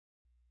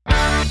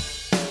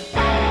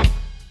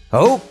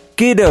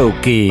Okie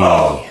dokie.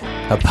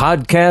 A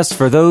podcast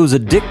for those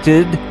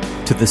addicted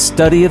to the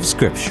study of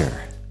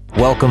Scripture.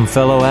 Welcome,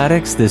 fellow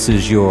addicts. This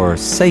is your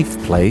safe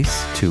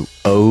place to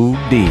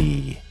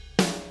OD.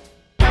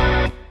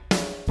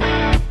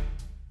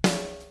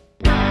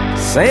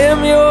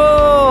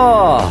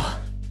 Samuel!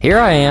 Here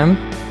I am.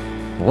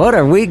 What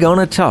are we going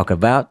to talk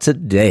about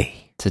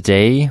today?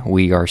 Today,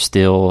 we are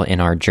still in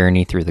our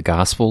journey through the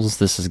Gospels.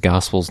 This is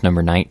Gospels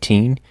number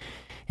 19.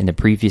 In the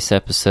previous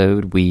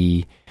episode,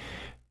 we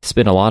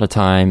spent a lot of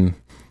time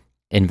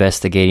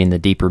investigating the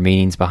deeper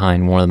meanings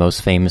behind one of the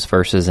most famous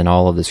verses in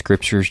all of the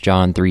Scriptures,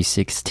 John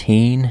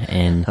 3:16,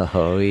 and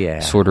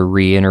sort of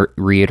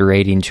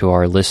reiterating to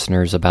our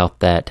listeners about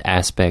that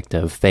aspect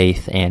of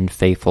faith and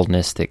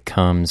faithfulness that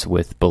comes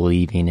with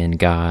believing in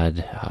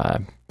God,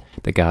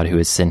 the God who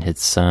has sent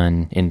His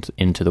Son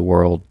into the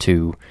world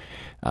to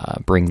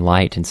bring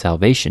light and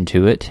salvation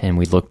to it. And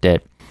we looked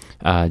at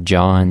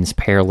John's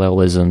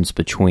parallelisms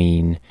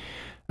between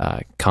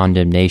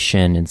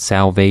condemnation and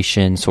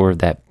salvation, sort of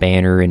that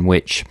banner in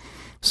which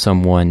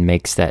someone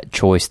makes that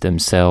choice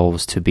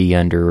themselves to be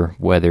under,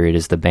 whether it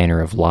is the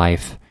banner of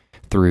life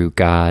through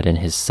God and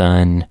His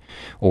Son,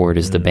 or it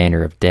is the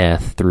banner of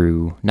death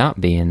through not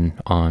being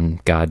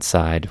on God's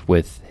side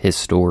with His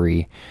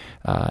story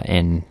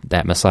and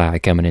that Messiah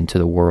coming into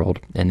the world.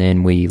 And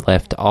then we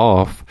left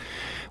off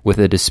with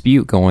a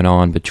dispute going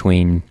on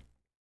between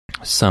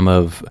some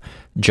of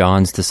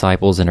John's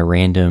disciples and a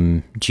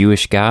random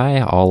Jewish guy,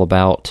 all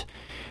about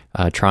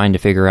trying to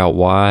figure out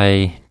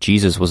why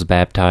Jesus was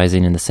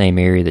baptizing in the same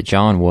area that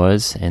John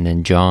was, and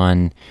then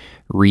John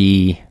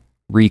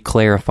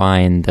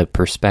re-clarifying the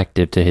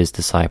perspective to his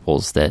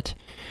disciples that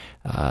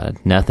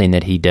nothing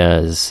that he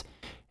does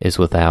is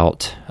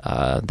without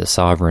the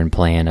sovereign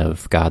plan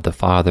of God the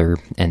Father,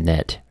 and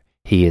that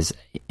he is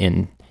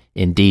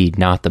indeed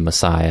not the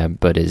Messiah,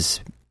 but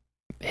his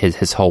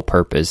whole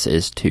purpose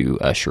is to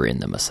usher in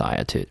the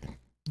Messiah to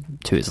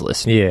his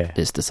listeners,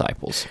 his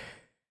disciples.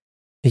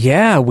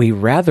 Yeah, we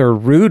rather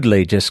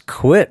rudely just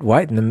quit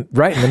right in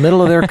the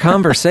middle of their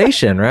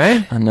conversation,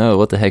 right? I know.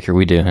 What the heck are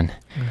we doing?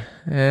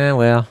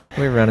 Well,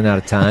 we're running out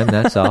of time,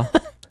 that's all.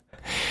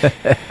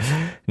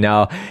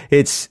 No,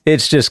 it's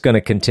just going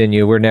to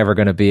continue. We're never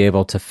going to be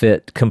able to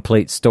fit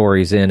complete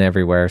stories in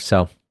everywhere,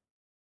 so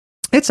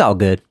it's all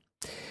good.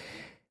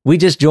 We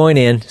just join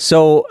in.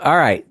 So, all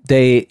right,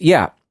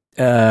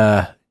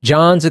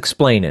 John's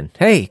explaining,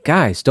 hey,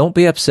 guys, don't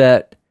be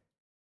upset.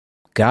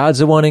 God's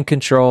the one in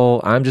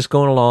control. I'm just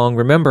going along.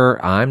 Remember,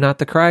 I'm not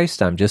the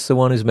Christ. I'm just the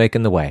one who's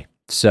making the way.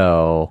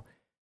 So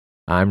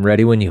I'm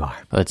ready when you are.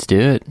 Let's do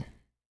it.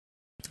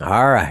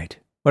 All right.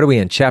 What are we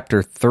in?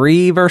 Chapter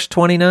 3, verse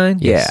 29?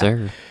 Yes,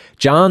 sir.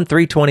 John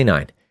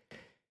 3:29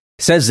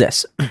 says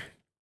this.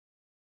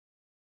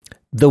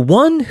 The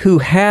one who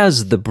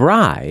has the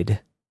bride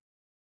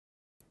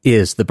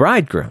is the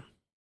bridegroom.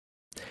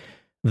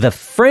 The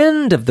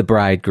friend of the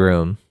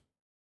bridegroom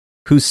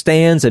who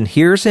stands and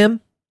hears him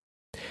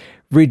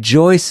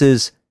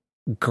rejoices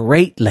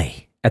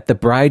greatly at the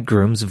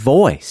bridegroom's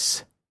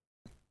voice.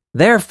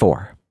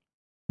 Therefore,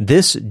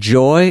 this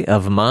joy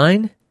of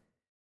mine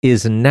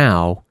is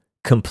now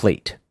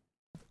complete.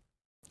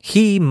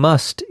 He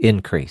must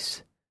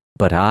increase,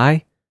 but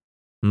I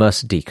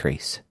must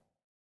decrease.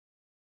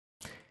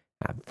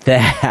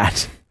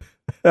 That,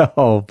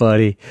 oh,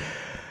 buddy,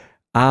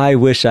 I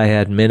wish I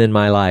had men in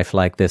my life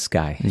like this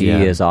guy. He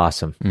is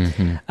awesome.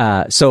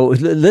 Mm-hmm. So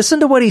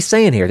listen to what he's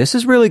saying here. This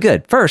is really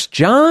good. First,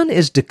 John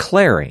is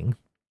declaring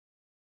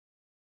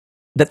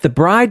that the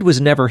bride was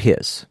never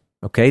his.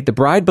 Okay, the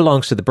bride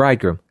belongs to the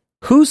bridegroom.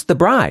 Who's the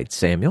bride,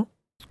 Samuel?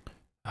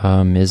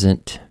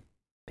 Isn't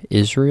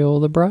Israel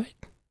the bride?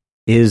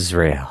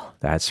 Israel,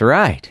 that's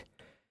right.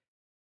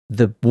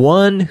 The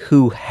one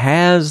who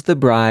has the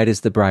bride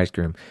is the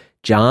bridegroom.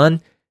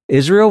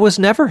 Israel was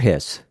never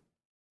his.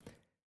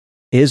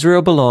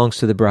 Israel belongs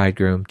to the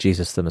bridegroom,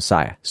 Jesus the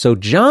Messiah. So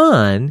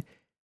John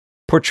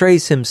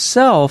portrays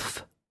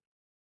himself,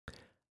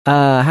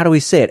 how do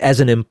we say it, as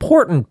an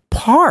important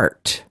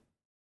part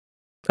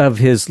of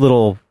his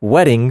little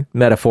wedding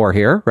metaphor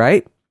here,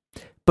 right?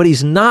 But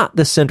he's not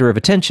the center of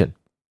attention.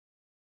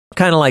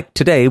 Kind of like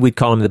today, we'd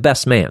call him the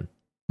best man,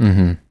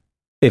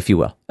 if you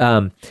will.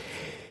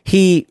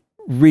 He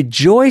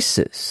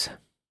rejoices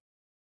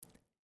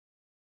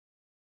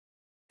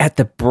at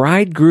the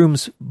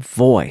bridegroom's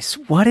voice.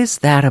 What is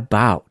that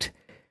about?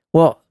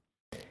 Well,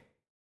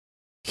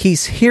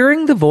 he's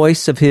hearing the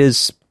voice of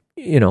his,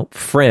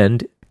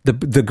 friend,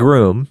 the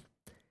groom,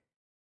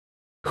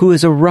 who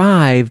has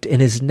arrived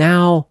and is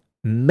now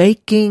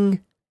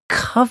making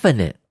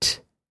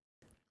covenant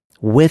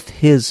with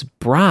his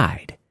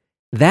bride.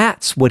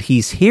 That's what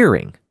he's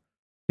hearing.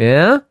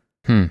 Yeah?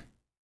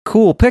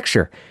 Cool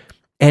picture.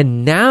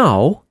 And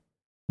now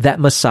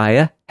that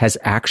Messiah has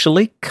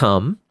actually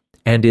come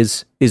and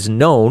is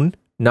known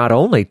not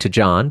only to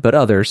John, but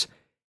others,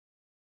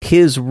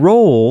 his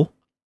role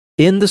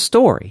in the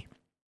story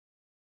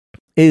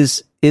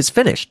is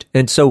finished.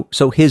 And so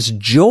his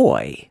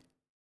joy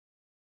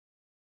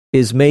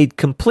is made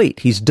complete.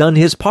 He's done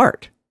his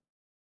part.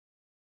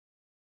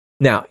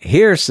 Now,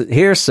 here's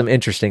some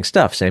interesting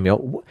stuff,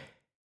 Samuel.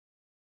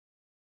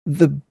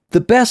 The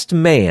best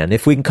man,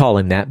 if we can call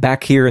him that,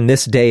 back here in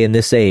this day and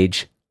this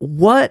age,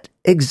 what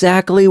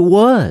exactly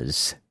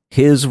was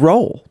his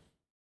role?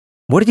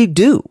 What did he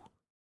do?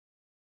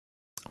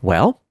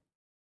 Well,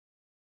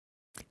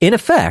 in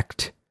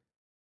effect,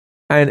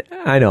 and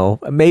I know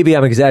maybe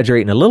I'm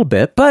exaggerating a little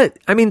bit, but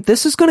I mean,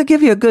 this is going to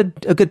give you a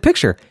good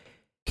picture.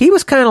 He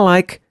was kind of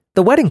like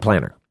the wedding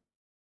planner.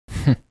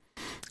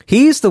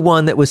 He's the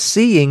one that was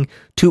seeing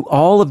to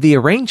all of the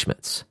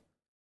arrangements.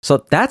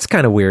 So that's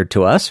kind of weird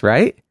to us,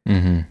 right?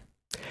 Mm-hmm.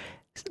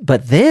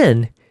 But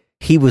then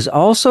he was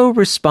also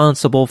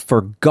responsible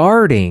for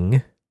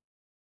guarding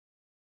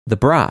the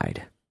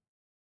bride.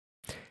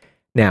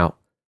 Now,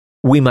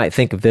 we might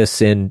think of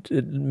this in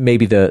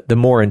maybe the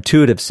more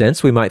intuitive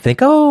sense. We might think,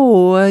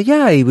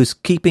 yeah, he was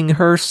keeping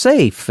her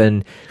safe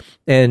and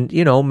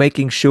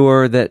making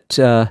sure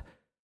that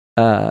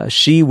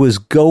she was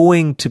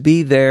going to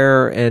be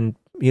there and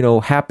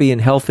happy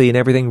and healthy and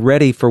everything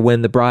ready for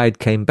when the bride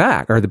came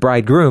back, or the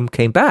bridegroom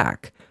came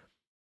back.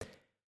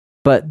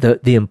 But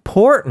the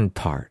important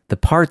part, the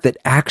part that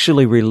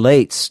actually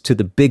relates to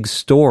the big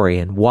story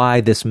and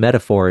why this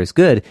metaphor is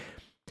good,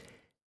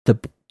 the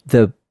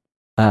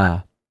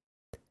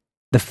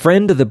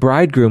friend of the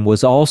bridegroom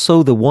was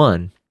also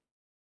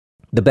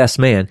the best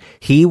man.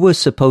 He was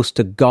supposed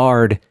to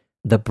guard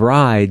the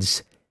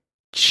bride's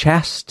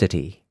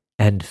chastity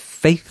and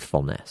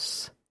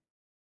faithfulness.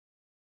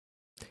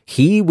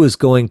 He was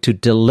going to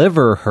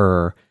deliver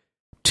her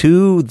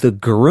to the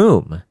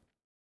groom.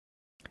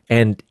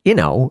 And,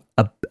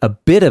 a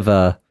bit of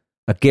a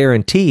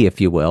guarantee,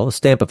 if you will, a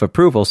stamp of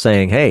approval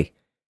saying, hey,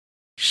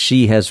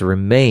 she has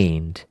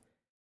remained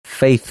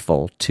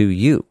faithful to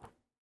you.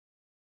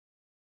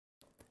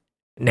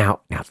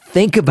 Now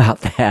think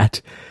about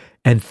that,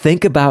 and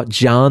think about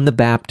John the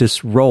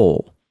Baptist's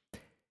role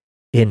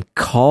in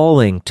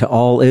calling to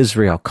all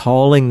Israel,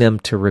 calling them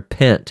to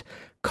repent,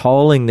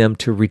 calling them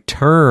to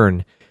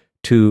return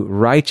to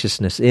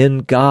righteousness in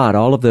God,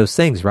 all of those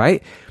things,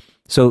 right?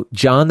 So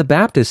John the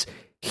Baptist,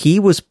 he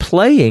was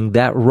playing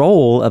that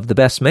role of the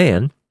best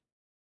man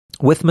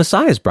with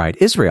Messiah's bride,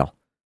 Israel.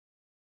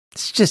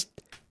 It's just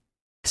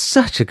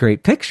such a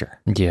great picture.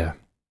 Yeah.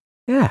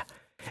 Yeah.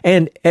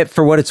 And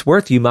for what it's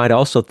worth, you might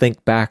also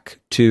think back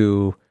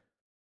to,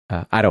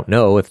 I don't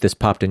know if this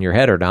popped in your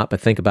head or not,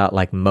 but think about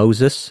like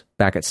Moses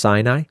back at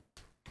Sinai.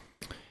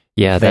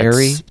 Yeah,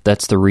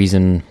 that's the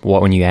reason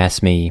when you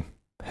asked me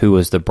who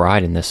was the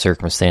bride in this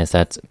circumstance,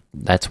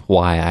 that's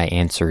why I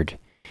answered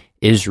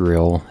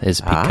Israel,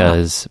 is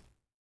because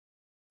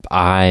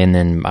and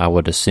then I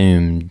would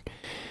assume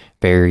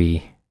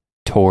very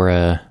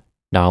Torah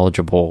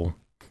knowledgeable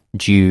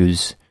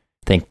Jews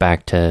think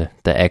back to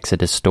the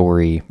Exodus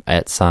story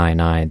at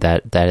Sinai,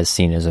 that is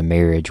seen as a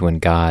marriage when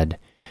God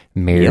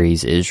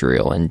marries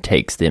Israel and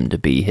takes them to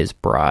be his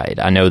bride.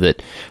 I know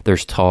that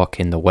there's talk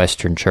in the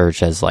Western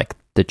church as like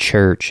the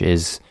church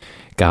is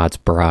God's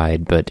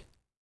bride, but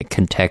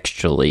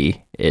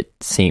contextually it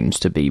seems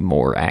to be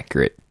more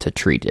accurate to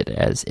treat it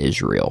as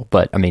Israel.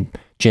 But I mean,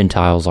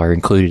 Gentiles are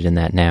included in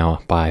that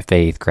now by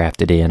faith,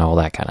 grafted in, all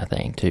that kind of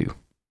thing too.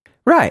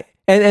 Right.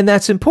 And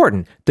that's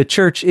important. The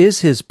church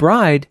is his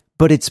bride,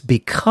 but it's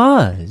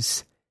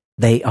because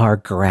they are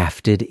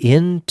grafted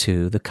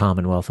into the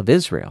Commonwealth of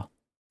Israel.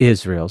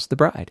 Israel's the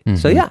bride. Mm-hmm.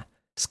 So yeah,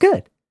 it's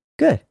good.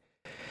 Good.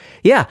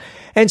 Yeah.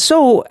 And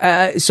so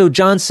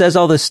John says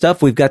all this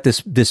stuff. We've got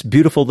this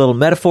beautiful little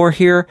metaphor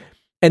here.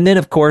 And then,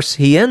 of course,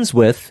 he ends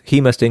with, he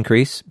must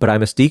increase, but I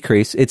must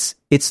decrease.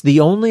 It's the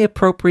only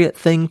appropriate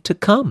thing to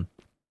come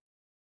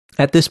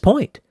at this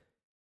point.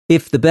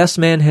 If the best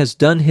man has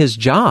done his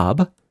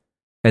job,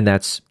 and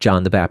that's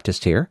John the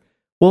Baptist here,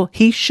 well,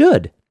 he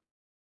should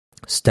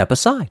step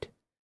aside,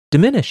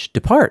 diminish,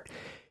 depart.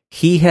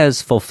 He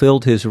has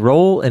fulfilled his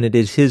role, and it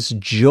is his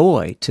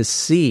joy to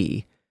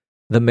see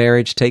the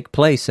marriage take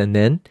place, and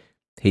then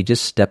he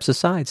just steps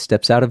aside,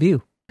 steps out of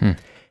view.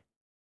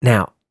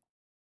 Now,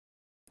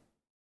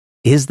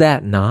 is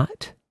that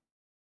not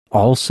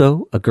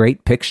also a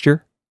great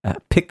picture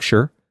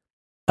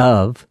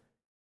of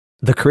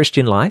the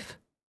Christian life?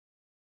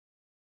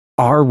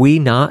 Are we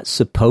not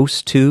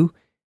supposed to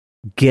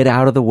get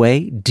out of the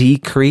way,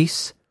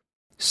 decrease,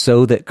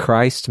 so that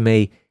Christ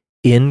may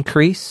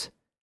increase?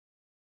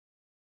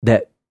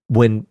 That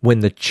when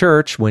the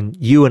church, when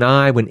you and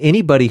I, when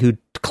anybody who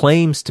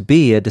claims to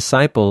be a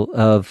disciple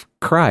of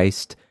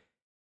Christ,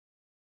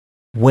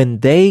 when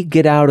they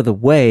get out of the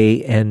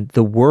way and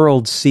the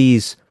world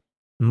sees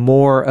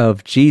more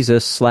of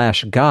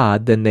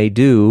Jesus/God than they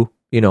do,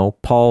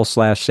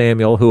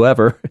 Paul/Samuel,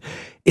 whoever,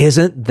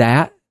 isn't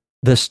that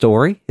the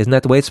story? Isn't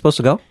that the way it's supposed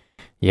to go?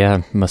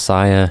 Yeah,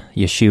 Messiah,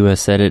 Yeshua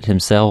said it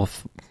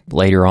himself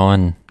later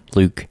on,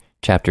 Luke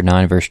chapter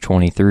 9, verse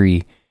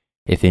 23,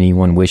 if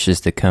anyone wishes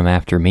to come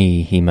after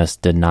me, he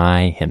must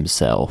deny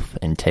himself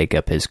and take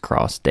up his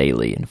cross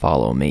daily and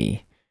follow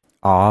me.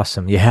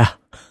 Awesome. Yeah,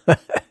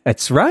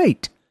 that's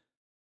right.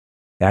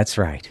 That's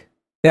right.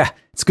 Yeah,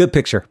 it's a good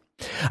picture.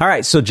 All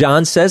right, so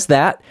John says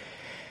that.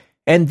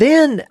 And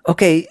then,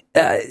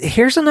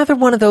 here's another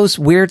one of those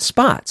weird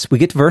spots. We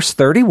get to verse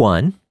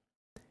 31,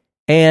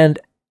 and,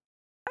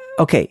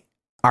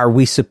 are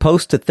we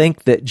supposed to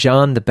think that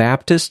John the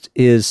Baptist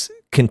is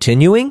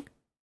continuing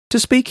to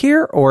speak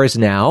here, or is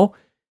now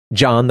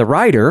John the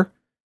writer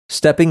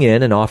stepping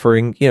in and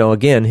offering,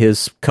 again,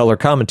 his color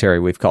commentary,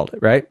 we've called it,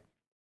 right?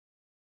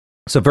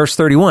 So verse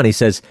 31, he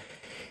says,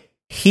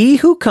 "He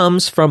who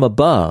comes from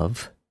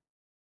above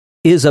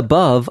is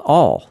above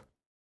all.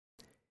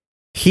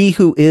 He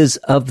who is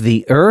of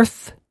the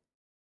earth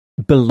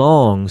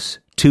belongs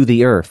to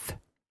the earth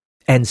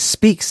and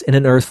speaks in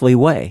an earthly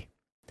way.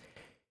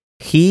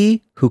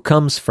 He who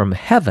comes from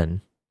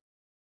heaven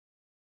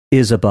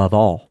is above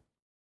all."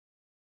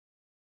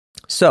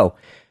 So,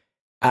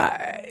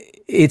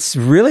 it's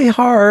really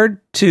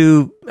hard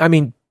to,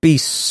 be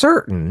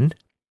certain,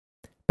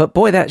 but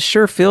boy, that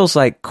sure feels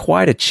like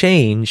quite a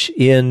change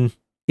in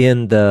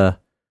the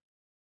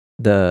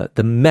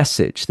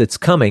message that's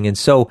coming. And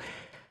so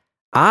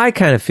I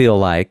kind of feel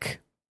like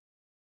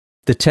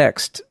the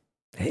text,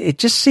 it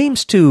just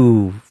seems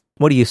to,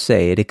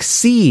 it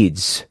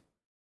exceeds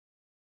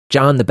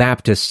John the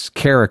Baptist's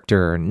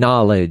character and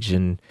knowledge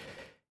and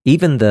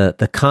even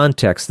the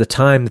context, the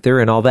time that they're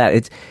in, all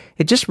that.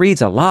 It just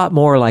reads a lot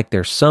more like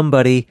there's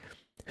somebody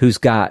who's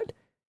got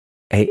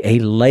a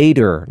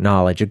later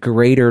knowledge, a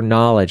greater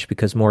knowledge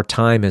because more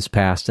time has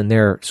passed, and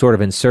they're sort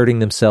of inserting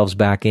themselves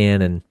back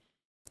in and,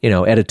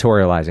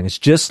 editorializing. It's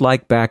just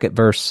like back at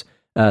verse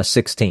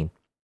 16.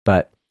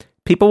 But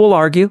people will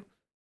argue,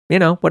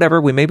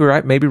 whatever, we may be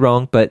right, may be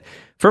wrong. But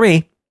for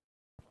me,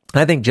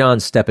 I think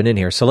John's stepping in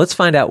here. So let's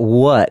find out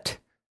what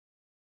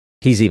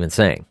he's even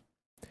saying.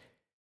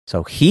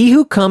 So he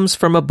who comes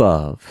from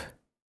above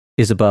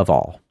is above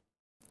all.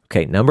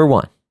 Okay, number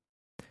one.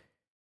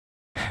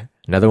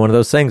 Another one of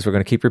those things we're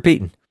going to keep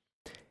repeating.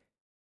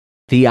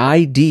 The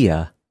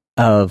idea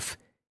of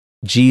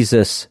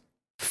Jesus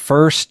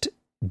first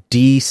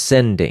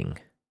descending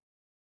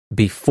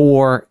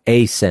before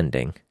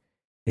ascending.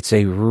 It's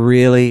a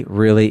really,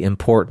 really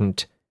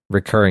important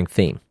recurring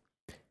theme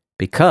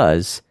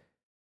because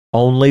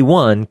only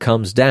one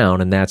comes down,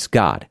 and that's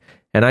God.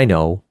 And I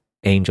know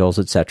angels,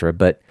 etc.,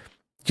 but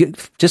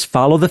just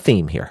follow the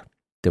theme here.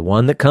 The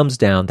one that comes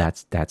down,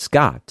 that's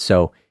God.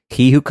 So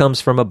he who comes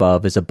from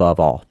above is above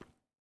all.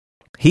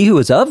 He who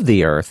is of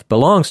the earth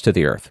belongs to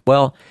the earth.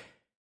 Well,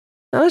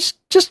 now let's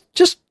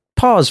just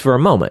pause for a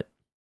moment.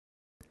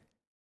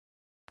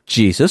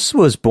 Jesus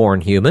was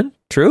born human,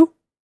 true?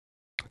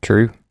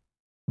 True.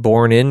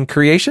 Born in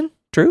creation,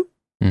 true?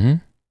 Mm-hmm.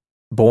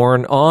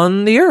 Born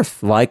on the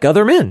earth like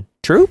other men,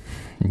 true?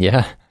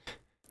 Yeah.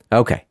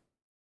 Okay.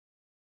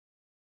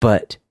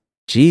 But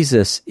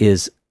Jesus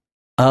is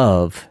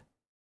of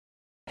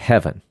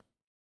heaven.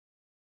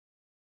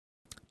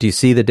 Do you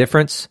see the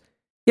difference?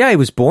 Yeah, he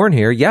was born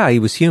here. Yeah, he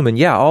was human.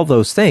 Yeah, all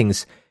those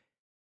things.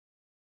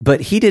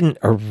 But he didn't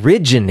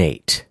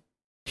originate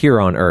here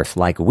on earth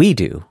like we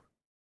do.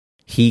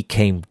 He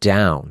came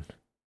down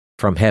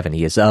from heaven.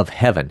 He is of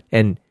heaven.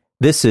 And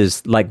this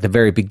is like the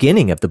very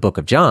beginning of the book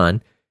of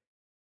John,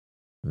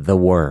 the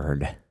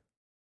Word.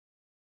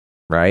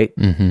 Right?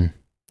 Mm-hmm.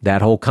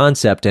 That whole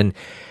concept. And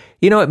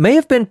it may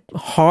have been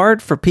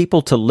hard for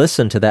people to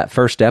listen to that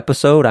first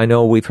episode. I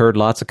know we've heard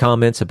lots of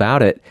comments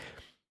about it,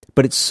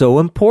 but it's so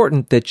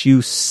important that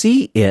you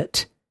see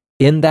it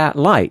in that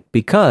light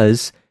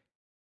because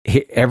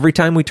every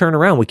time we turn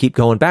around, we keep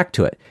going back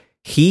to it.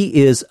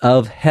 He is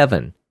of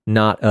heaven,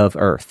 not of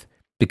earth,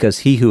 because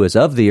he who is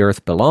of the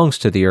earth belongs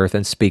to the earth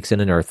and speaks in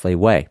an earthly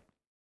way.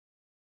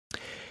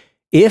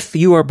 If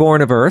you are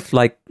born of earth,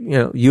 like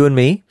you and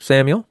me,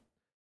 Samuel,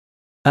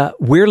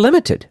 we're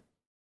limited.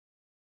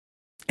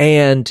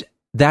 And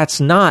that's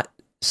not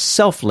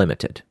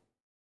self-limited.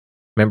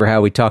 Remember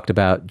how we talked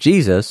about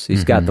Jesus?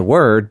 He's got the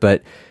Word,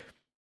 but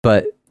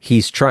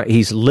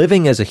he's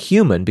living as a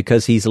human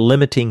because he's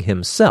limiting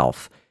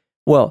himself.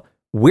 Well,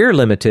 we're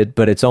limited,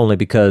 but it's only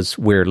because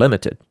we're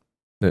limited.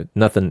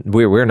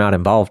 We're not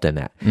involved in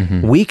that.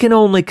 Mm-hmm. We can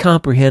only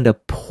comprehend a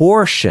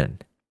portion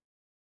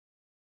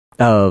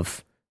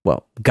of,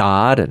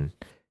 God and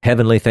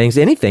heavenly things,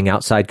 anything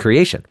outside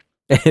creation.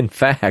 In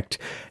fact,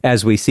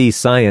 as we see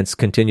science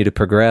continue to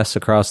progress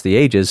across the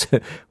ages,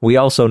 we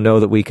also know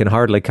that we can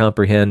hardly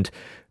comprehend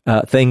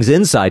things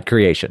inside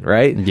creation,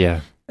 right?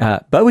 Yeah.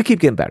 But we keep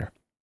getting better.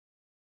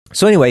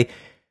 So anyway,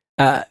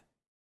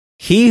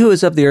 he who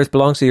is of the earth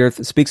belongs to the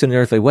earth, speaks in an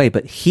earthly way,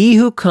 but he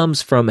who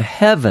comes from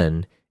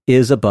heaven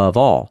is above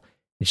all.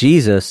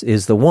 Jesus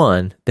is the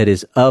one that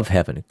is of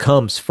heaven,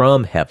 comes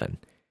from heaven,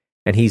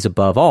 and he's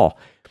above all.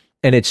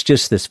 And it's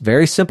just this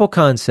very simple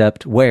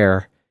concept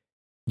where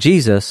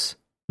Jesus,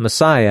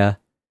 Messiah,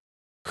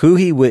 who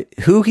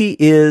he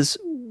is,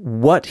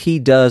 what he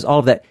does, all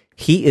of that,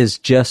 he is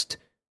just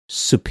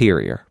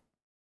superior.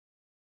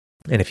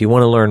 And if you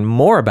want to learn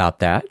more about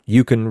that,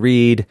 you can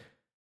read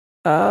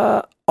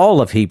all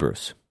of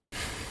Hebrews.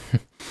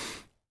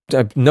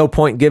 No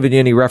point giving you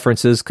any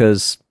references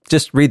because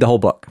just read the whole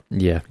book.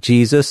 Yeah.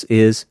 Jesus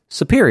is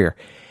superior.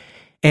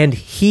 And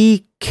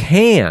he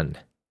can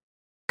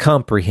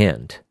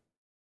comprehend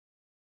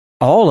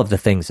all of the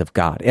things of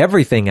God,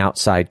 everything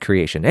outside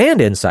creation and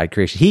inside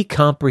creation. He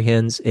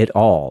comprehends it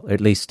all.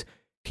 At least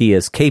he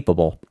is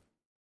capable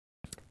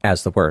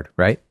as the Word,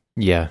 right?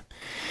 Yeah.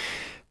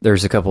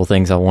 There's a couple of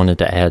things I wanted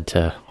to add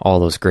to all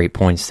those great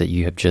points that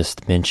you have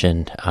just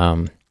mentioned.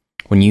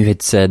 When you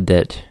had said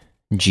that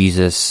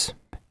Jesus,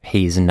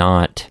 he's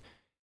not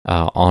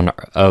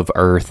of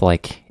earth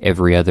like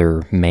every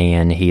other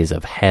man, he is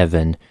of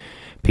heaven,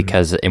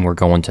 because, and we're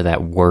going to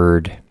that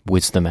word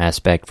wisdom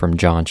aspect from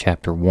John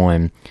chapter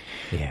 1.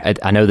 Yeah.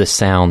 I know this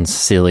sounds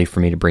silly for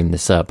me to bring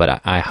this up,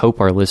 but I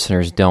hope our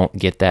listeners don't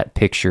get that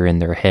picture in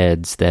their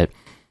heads that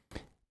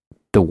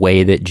the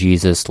way that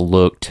Jesus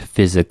looked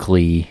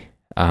physically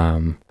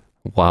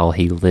while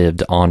he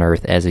lived on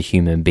earth as a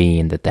human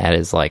being, that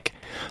is like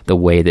the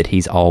way that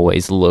he's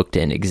always looked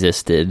and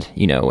existed,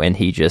 and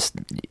he just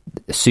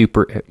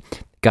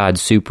God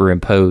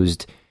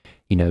superimposed,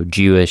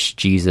 Jewish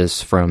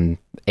Jesus from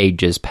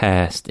ages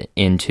past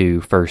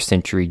into first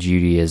century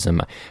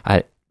Judaism.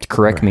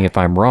 Correct me if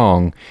I'm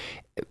wrong.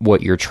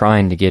 What you're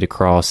trying to get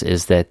across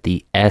is that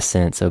the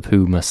essence of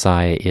who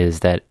Messiah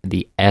is, that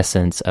the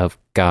essence of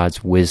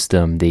God's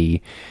wisdom,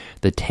 the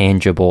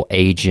tangible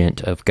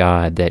agent of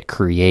God that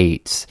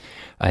creates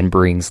and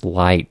brings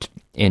light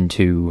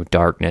into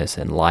darkness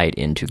and light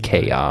into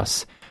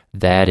chaos,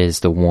 that is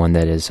the one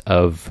that is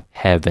of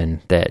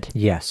heaven, that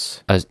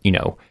yes,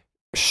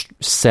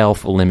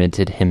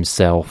 self-limited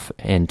himself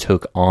and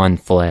took on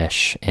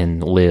flesh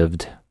and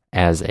lived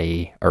as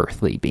a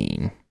earthly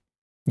being.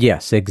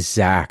 Yes,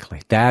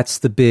 exactly. That's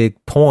the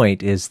big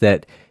point, is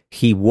that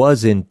he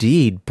was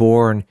indeed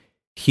born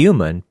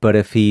human, but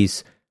if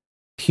he's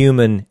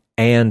human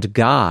and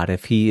God,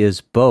 if he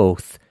is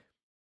both,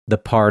 the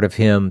part of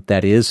him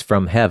that is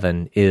from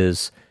heaven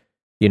is,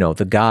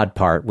 the God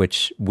part,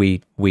 which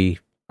we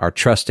are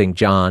trusting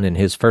John in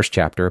his first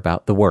chapter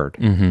about the Word,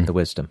 the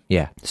wisdom.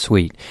 Yeah.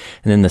 Sweet.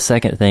 And then the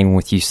second thing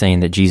with you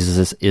saying that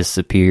Jesus is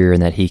superior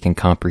and that he can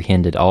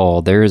comprehend it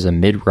all, there is a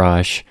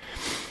midrash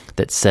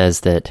that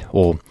says that,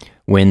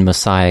 when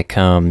Messiah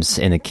comes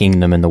in the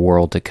kingdom and the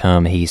world to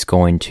come, he's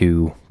going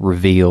to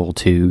reveal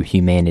to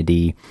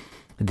humanity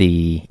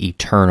the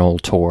eternal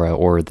Torah,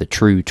 or the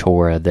true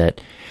Torah,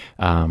 that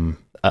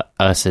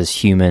us as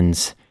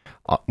humans,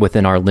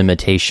 within our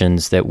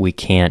limitations, that we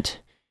can't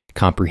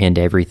comprehend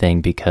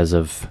everything because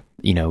of,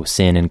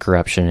 sin and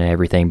corruption and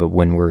everything, but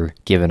when we're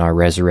given our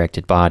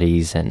resurrected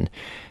bodies and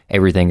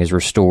everything is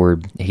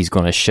restored, he's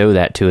going to show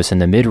that to us.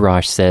 And the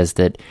Midrash says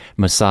that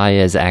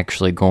Messiah is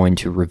actually going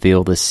to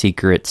reveal the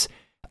secrets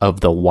of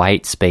the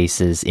white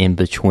spaces in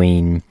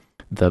between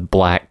the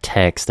black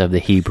text of the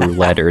Hebrew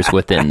letters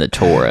within the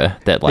Torah,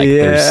 that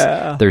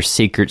there's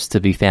secrets to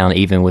be found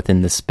even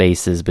within the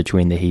spaces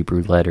between the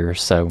Hebrew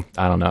letters. So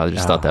I don't know, I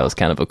just thought that was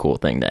kind of a cool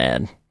thing to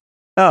add.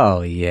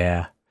 Oh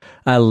yeah.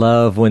 I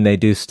love when they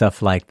do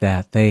stuff like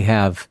that. They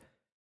have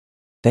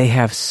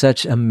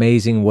such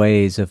amazing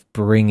ways of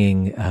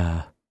bringing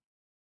a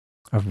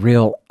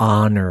real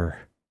honor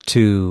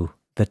to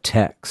the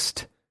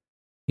text,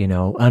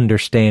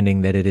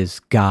 understanding that it is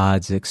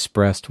God's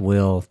expressed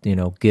will,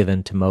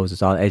 given to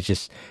Moses. It's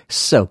just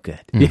so good.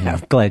 Mm-hmm. Yeah,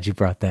 I'm glad you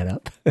brought that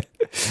up.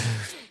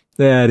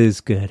 That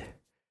is good.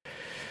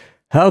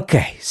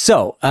 Okay,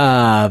 so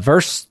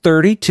verse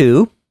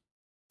 32,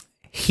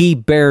 he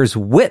bears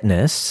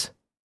witness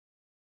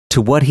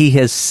to what he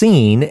has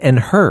seen and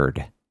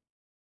heard,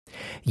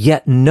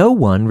 yet no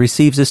one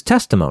receives his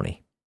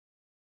testimony.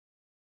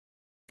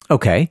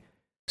 Okay,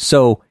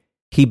 so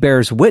he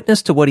bears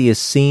witness to what he has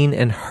seen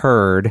and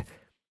heard.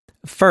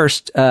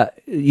 First,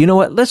 you know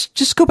what? Let's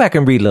just go back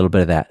and read a little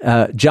bit of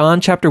that.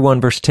 John chapter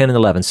 1, verse 10 and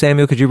 11.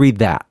 Samuel, could you read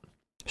that?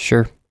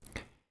 Sure.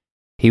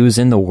 He was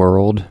in the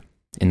world,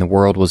 and the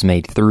world was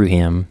made through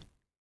him,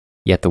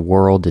 yet the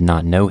world did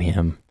not know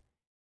him.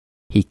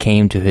 He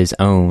came to his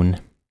own,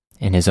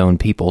 and his own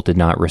people did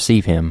not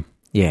receive him.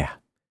 Yeah.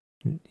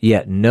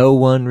 Yet no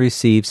one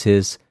receives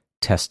his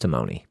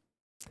testimony.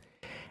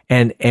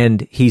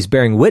 And he's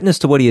bearing witness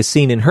to what he has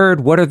seen and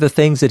heard. What are the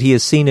things that he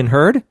has seen and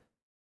heard?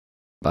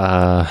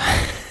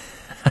 I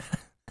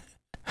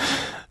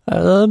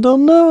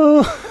don't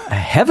know.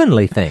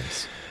 Heavenly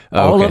things.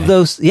 Okay. All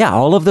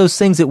of those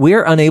things that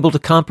we're unable to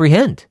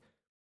comprehend.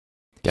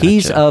 Gotcha.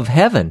 He's of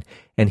heaven,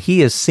 and he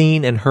has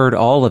seen and heard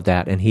all of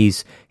that, and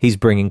he's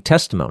bringing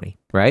testimony,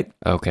 right?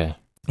 Okay.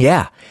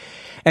 Yeah.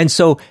 And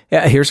so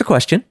here's a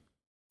question.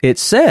 It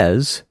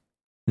says,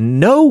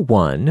 no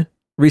one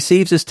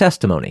receives his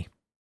testimony.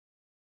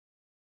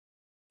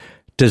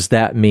 Does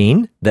that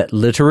mean that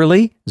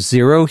literally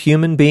 0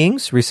 human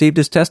beings received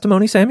his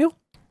testimony, Samuel?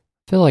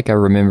 I feel like I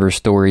remember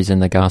stories in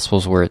the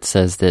Gospels where it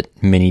says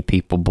that many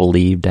people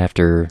believed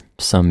after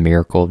some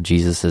miracle of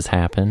Jesus has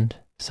happened.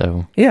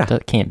 So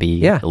that can't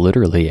be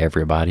literally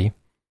everybody.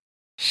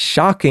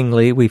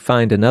 Shockingly, we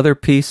find another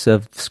piece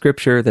of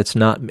Scripture that's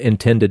not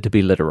intended to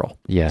be literal.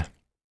 Yeah.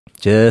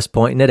 Just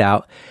pointing it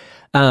out.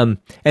 And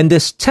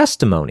this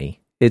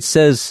testimony, it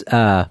says,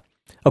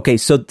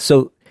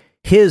 so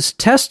his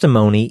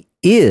testimony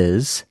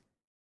is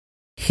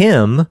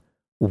him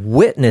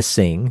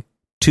witnessing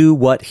to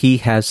what he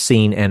has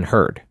seen and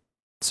heard.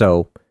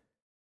 So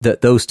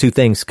those two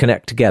things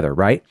connect together,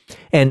 right?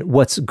 And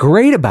what's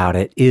great about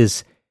it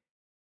is,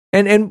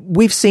 and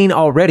we've seen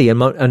already a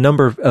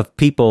number of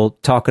people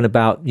talking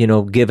about,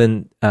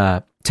 giving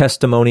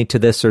testimony to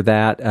this or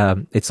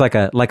that. It's like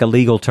a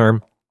legal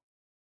term.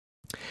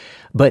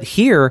 But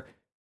here,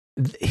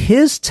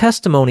 his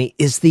testimony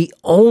is the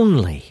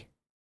only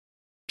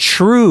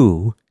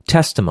true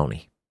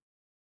testimony.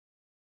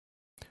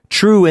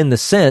 True in the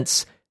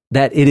sense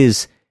that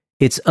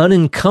it's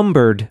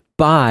unencumbered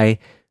by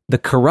the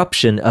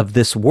corruption of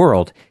this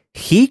world.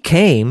 He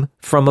came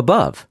from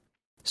above.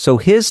 So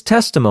his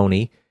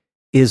testimony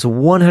is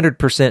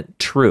 100%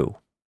 true,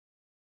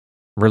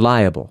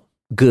 reliable,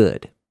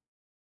 good,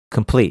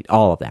 complete,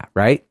 all of that,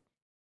 right?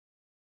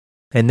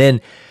 And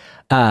then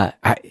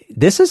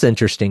this is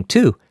interesting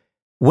too.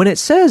 When it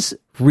says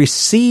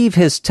receive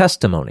his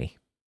testimony,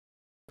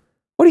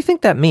 what do you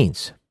think that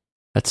means?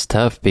 That's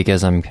tough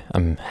because I'm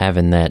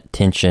having that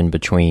tension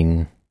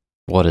between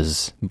what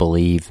does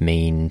believe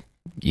mean,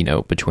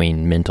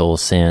 between mental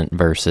assent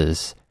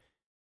versus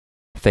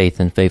faith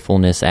and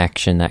faithfulness,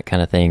 action, that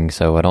kind of thing.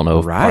 So I don't know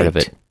if part of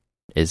it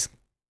is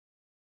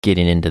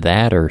getting into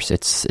that or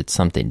it's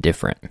something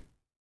different.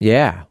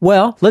 Yeah.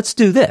 Well, let's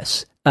do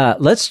this.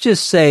 Let's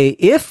just say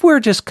if we're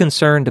just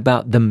concerned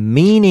about the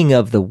meaning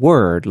of the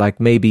word, like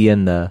maybe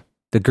in the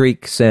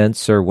Greek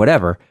sense or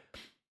whatever,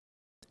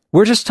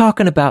 we're just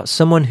talking about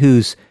someone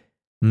who's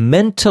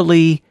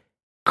mentally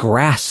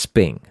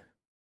grasping.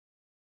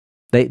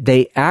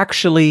 They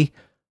actually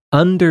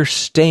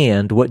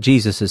understand what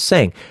Jesus is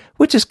saying,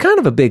 which is kind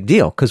of a big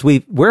deal because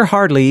we're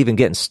hardly even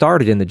getting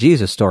started in the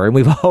Jesus story, and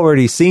we've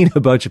already seen a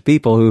bunch of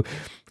people who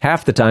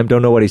half the time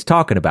don't know what he's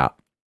talking about.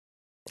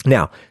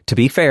 Now, to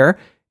be fair,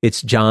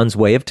 it's John's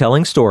way of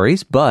telling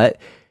stories, but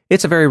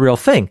it's a very real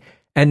thing.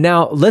 And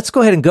now let's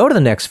go ahead and go to the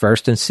next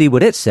verse and see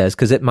what it says,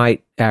 because it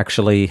might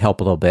actually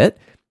help a little bit.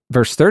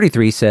 Verse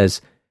 33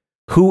 says,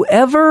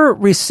 "Whoever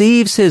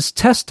receives his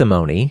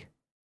testimony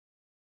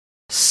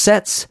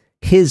sets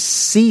his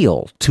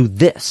seal to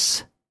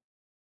this,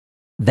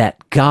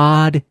 that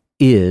God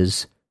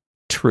is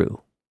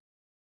true."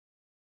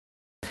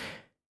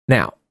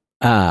 Now,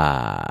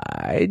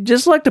 I'd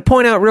just like to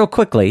point out real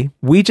quickly,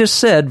 we just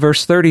said,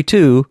 verse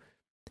 32,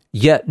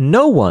 yet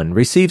no one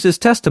receives his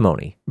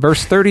testimony.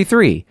 Verse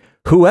 33,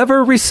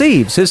 whoever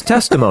receives his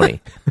testimony.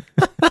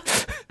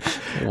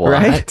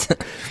 Right?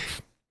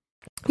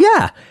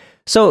 Yeah.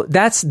 So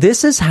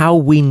this is how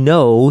we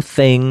know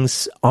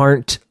things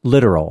aren't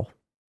literal,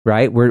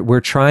 right?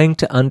 We're trying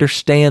to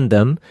understand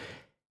them.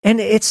 And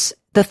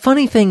the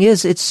funny thing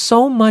is, it's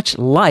so much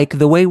like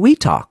the way we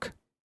talk.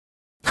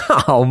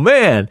 Oh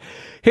man,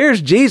 here's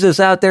Jesus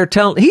out there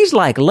he's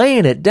like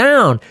laying it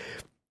down.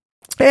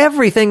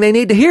 Everything they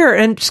need to hear,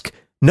 and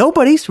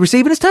nobody's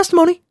receiving his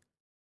testimony.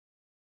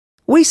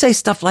 We say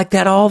stuff like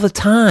that all the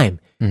time.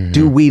 Mm-hmm.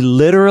 Do we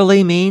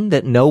literally mean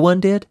that no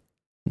one did?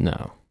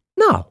 No.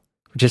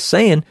 We're just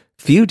saying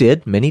few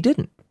did, many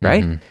didn't,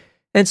 right? Mm-hmm.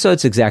 And so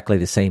it's exactly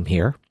the same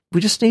here. We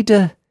just need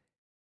to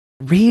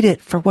read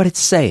it for what it's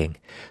saying.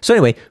 So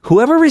anyway,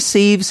 whoever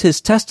receives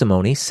his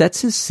testimony sets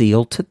his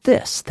seal to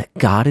this, that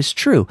God is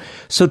true.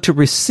 So to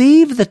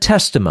receive the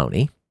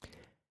testimony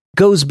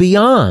goes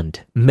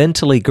beyond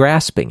mentally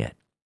grasping it.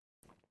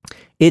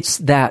 It's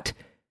that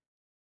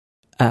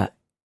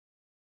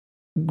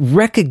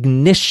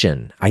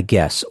recognition, I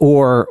guess,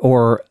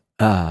 or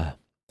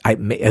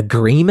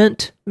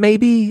agreement,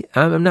 maybe.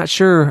 I'm not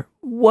sure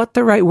what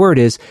the right word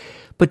is,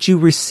 but you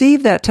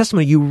receive that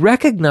testimony. You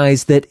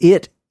recognize that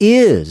it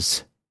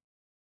is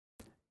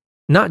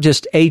not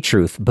just a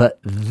truth, but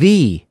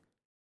the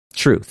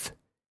truth.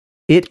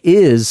 It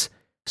is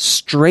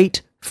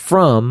straight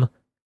from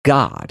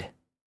God.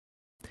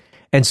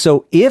 And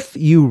so if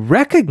you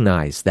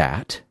recognize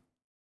that,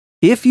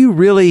 if you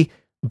really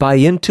buy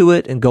into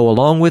it and go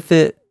along with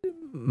it,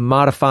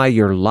 modify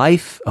your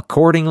life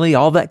accordingly,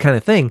 all that kind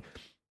of thing,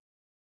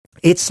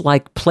 it's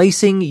like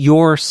placing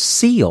your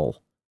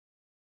seal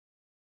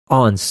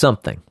on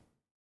something.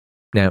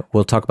 Now,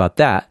 we'll talk about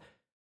that.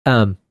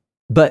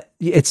 But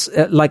it's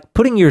like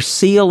putting your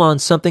seal on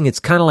something. It's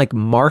kind of like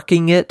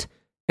marking it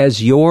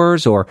as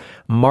yours or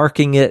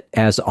marking it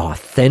as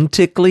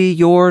authentically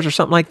yours or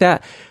something like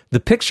that. The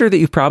picture that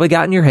you've probably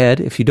got in your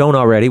head, if you don't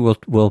already,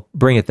 we'll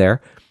bring it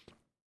there.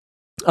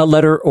 A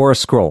letter or a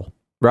scroll,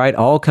 right?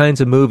 All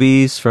kinds of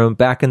movies from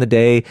back in the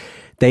day.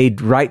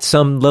 They'd write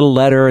some little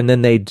letter and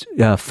then they'd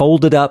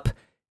fold it up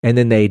and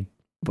then they'd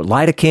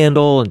light a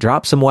candle and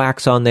drop some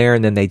wax on there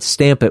and then they'd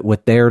stamp it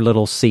with their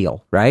little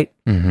seal, right?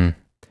 Mm-hmm.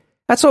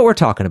 That's what we're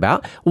talking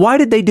about. Why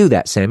did they do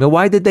that, Samuel?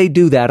 Why did they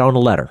do that on a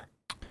letter?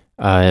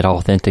 It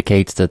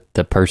authenticates that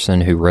the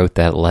person who wrote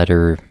that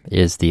letter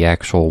is the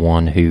actual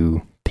one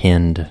who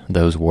penned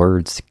those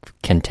words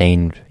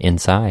contained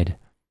inside.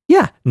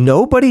 Yeah,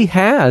 nobody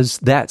has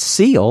that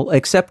seal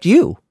except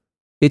you.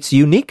 It's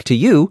unique to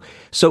you.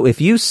 So if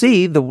you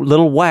see the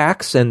little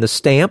wax and the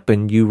stamp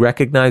and you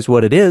recognize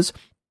what it is,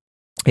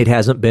 it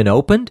hasn't been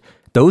opened.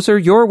 Those are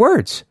your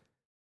words.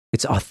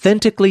 It's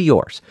authentically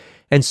yours.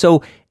 And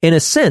so, in a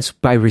sense,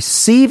 by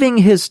receiving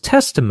his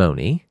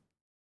testimony,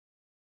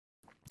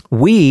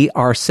 we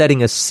are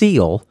setting a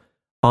seal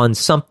on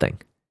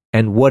something.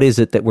 And what is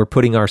it that we're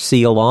putting our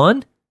seal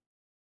on?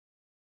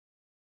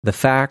 The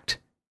fact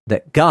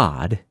that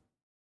God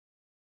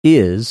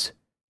is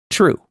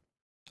true.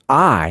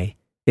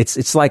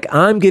 It's like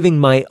I'm giving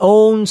my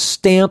own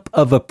stamp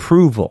of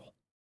approval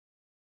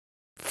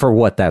for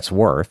what that's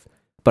worth,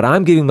 but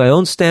I'm giving my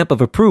own stamp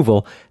of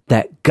approval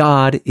that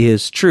God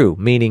is true,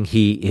 meaning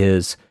he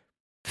is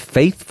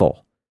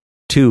faithful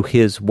to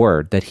his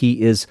word, that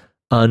he is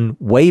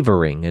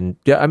unwavering,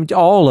 and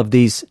all of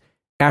these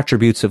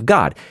attributes of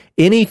God.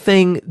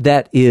 Anything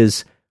that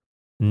is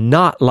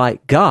not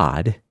like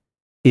God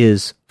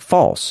is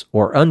false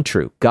or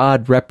untrue.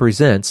 God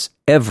represents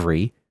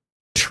every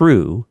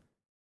true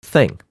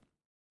thing.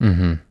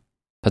 Mm-hmm.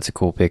 That's a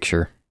cool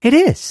picture. It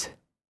is.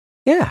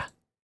 Yeah.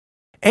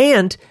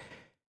 And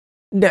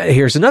now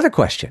here's another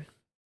question.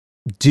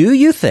 Do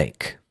you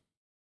think,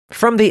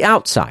 from the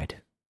outside,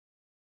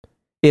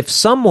 if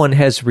someone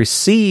has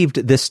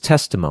received this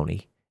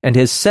testimony and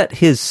has set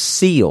his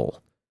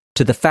seal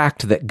to the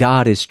fact that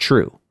God is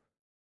true,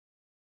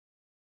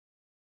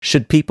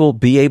 should people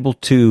be able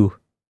to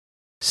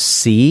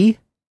see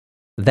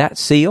that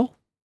seal?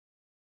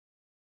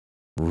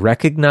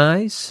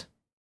 Recognize?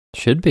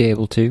 Should be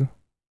able to.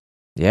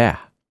 Yeah.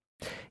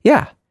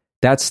 Yeah.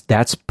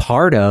 That's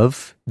part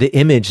of the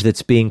image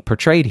that's being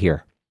portrayed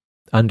here.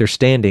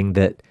 Understanding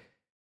that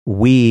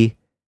we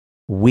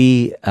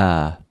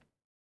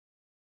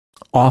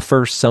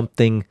offer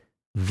something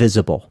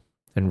visible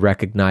and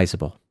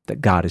recognizable,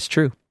 that God is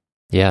true.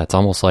 Yeah, it's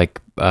almost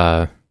like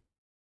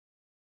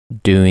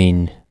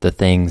doing the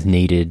things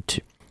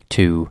needed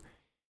to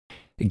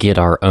get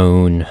our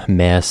own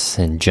mess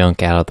and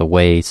junk out of the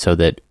way so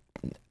that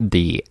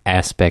the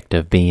aspect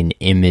of being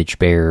image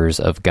bearers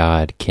of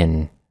God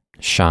can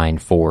shine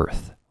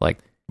forth. Like,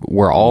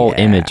 we're all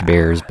image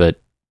bearers,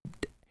 but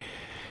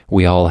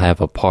we all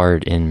have a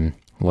part in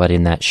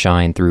letting that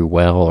shine through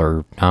well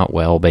or not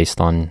well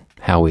based on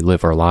how we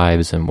live our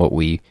lives and what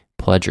we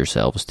pledge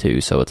ourselves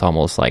to. So it's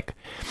almost like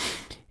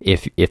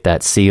if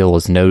that seal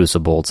is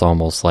noticeable, it's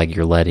almost like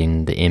you're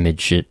letting the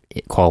image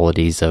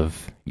qualities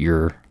of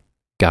your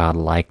God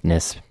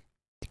likeness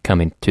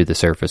coming to the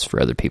surface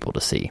for other people to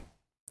see.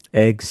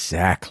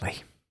 Exactly.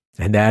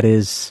 And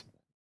that's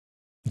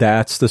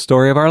the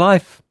story of our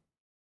life.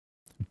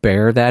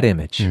 Bear that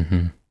image.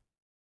 Mm-hmm.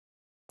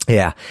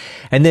 Yeah.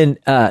 And then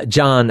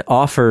John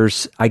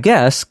offers, I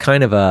guess,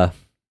 kind of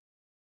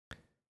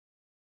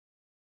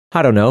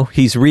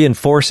he's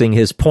reinforcing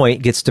his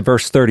point, gets to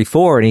verse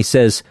 34, and he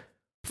says,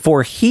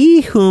 "For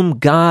he whom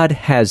God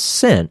has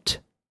sent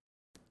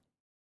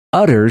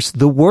utters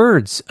the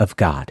words of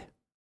God,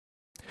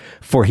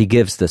 for he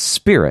gives the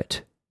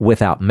Spirit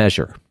without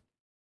measure."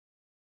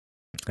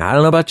 I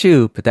don't know about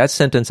you, but that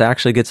sentence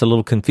actually gets a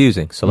little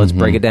confusing, so let's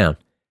break it down.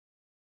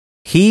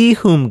 He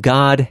whom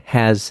God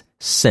has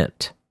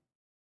sent.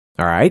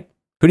 All right?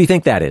 Who do you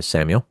think that is,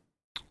 Samuel?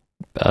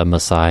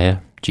 Messiah,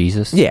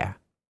 Jesus? Yeah,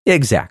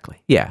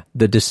 exactly. Yeah,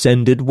 the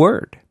descended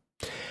Word.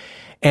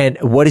 And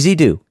what does he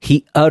do?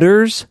 He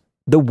utters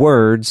the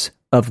words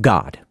of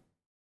God.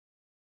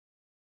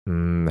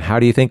 How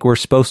do you think we're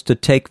supposed to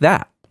take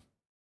that?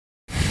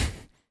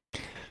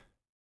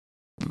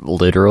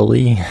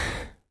 Literally?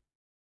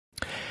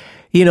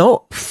 You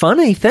know,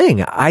 funny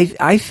thing,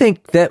 I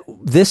think that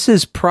this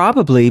is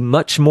probably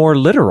much more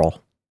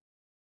literal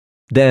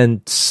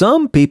than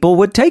some people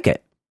would take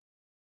it.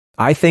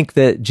 I think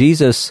that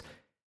Jesus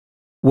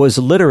was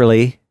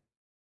literally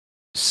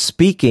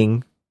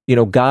speaking,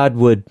 God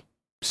would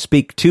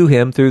speak to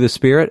him through the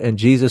Spirit, and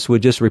Jesus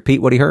would just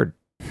repeat what he heard.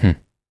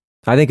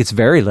 I think it's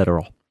very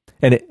literal.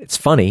 And it's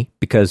funny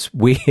because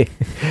we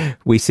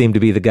seem to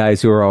be the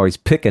guys who are always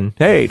picking,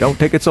 hey, don't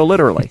take it so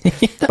literally.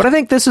 But I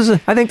think this is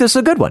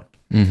a good one.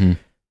 Mm-hmm.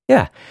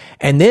 Yeah.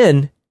 And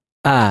then,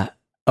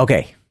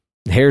 okay,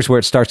 here's where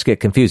it starts to get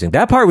confusing.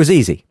 That part was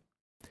easy.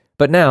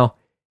 But now,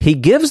 he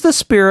gives the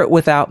Spirit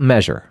without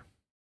measure.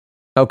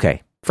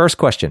 Okay, first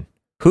question.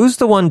 Who's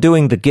the one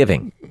doing the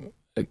giving?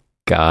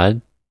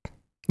 God?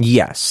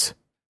 Yes.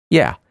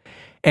 Yeah.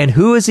 And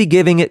who is he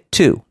giving it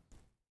to?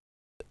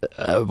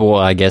 Well,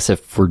 I guess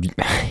if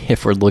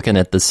we're looking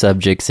at the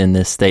subjects in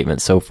this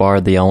statement so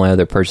far, the only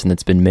other person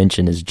that's been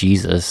mentioned is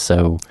Jesus.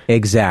 So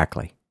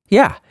exactly,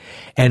 yeah.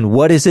 And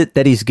what is it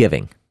that he's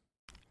giving?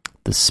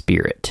 The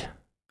Spirit.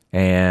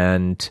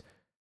 And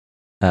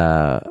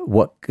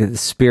what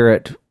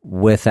Spirit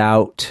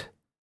without?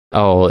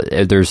 Oh,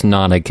 there's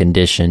not a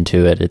condition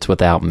to it. It's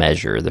without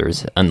measure.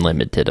 There's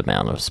unlimited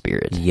amount of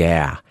Spirit.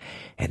 Yeah,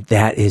 and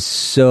that is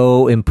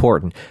so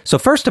important. So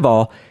first of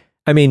all,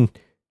 I mean,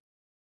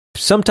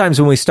 sometimes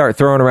when we start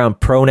throwing around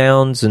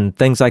pronouns and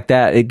things like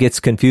that, it gets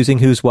confusing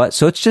who's what.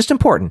 So it's just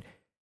important.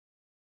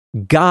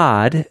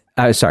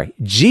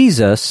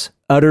 Jesus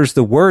utters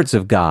the words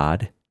of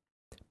God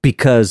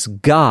because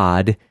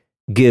God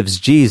gives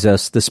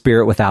Jesus the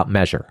Spirit without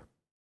measure.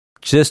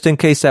 Just in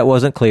case that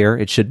wasn't clear,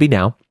 it should be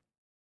now.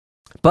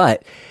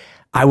 But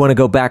I want to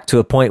go back to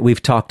a point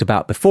we've talked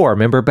about before.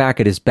 Remember back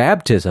at his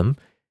baptism,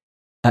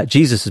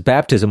 Jesus'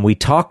 baptism, we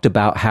talked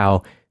about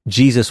how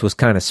Jesus was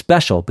kind of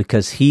special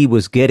because he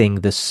was getting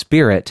the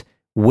Spirit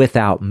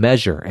without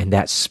measure, and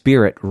that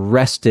Spirit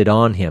rested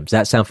on him. Does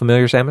that sound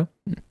familiar, Samuel?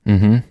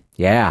 Mm-hmm.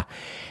 Yeah.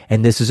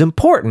 And this is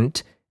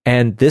important,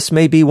 and this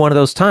may be one of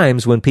those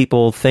times when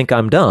people think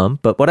I'm dumb,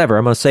 but whatever,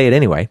 I'm going to say it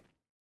anyway.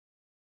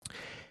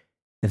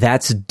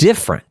 That's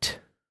different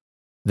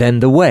than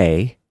the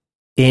way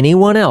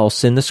anyone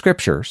else in the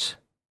Scriptures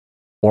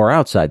or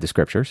outside the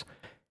Scriptures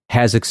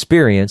has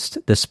experienced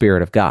the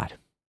Spirit of God.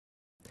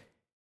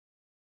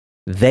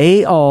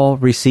 They all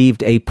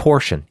received a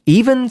portion.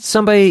 Even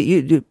somebody,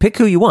 you pick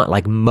who you want,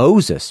 like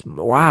Moses.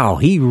 Wow,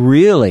 he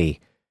really,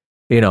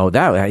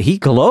 he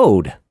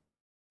glowed,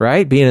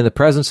 right? Being in the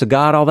presence of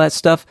God, all that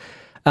stuff.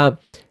 The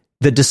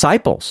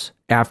disciples,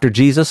 after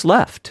Jesus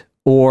left,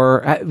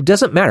 or it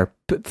doesn't matter,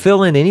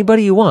 fill in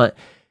anybody you want.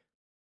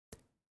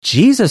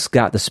 Jesus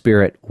got the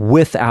Spirit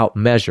without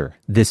measure.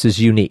 This is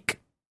unique.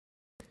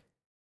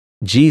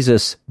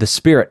 Jesus, the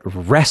Spirit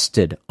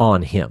rested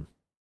on him.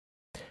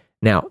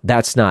 Now,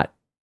 that's not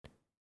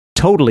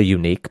totally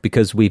unique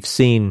because we've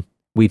seen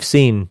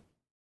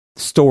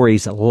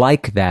stories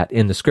like that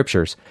in the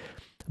Scriptures.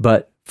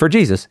 But for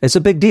Jesus, it's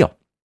a big deal.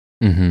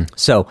 Mm-hmm.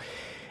 So,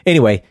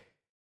 anyway,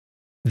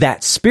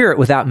 that Spirit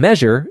without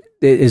measure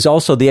is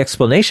also the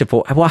explanation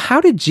for, well, how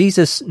did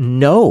Jesus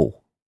know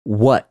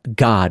what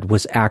God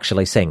was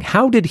actually saying?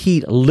 How did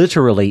he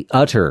literally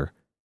utter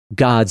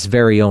God's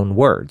very own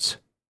words?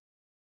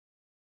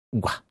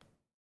 It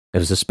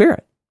was the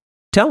Spirit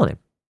telling him.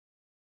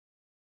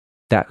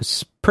 That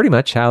was pretty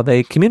much how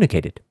they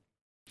communicated.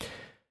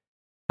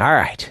 All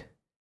right.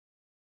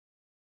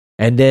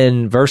 And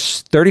then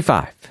verse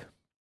 35.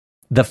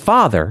 The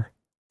Father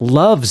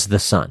loves the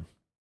Son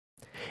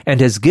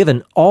and has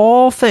given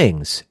all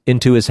things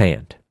into his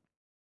hand.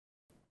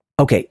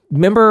 Okay,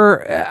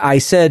 remember I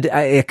said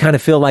I kind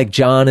of feel like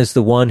John is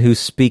the one who's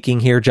speaking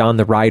here, John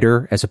the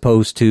writer, as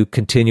opposed to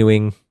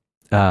continuing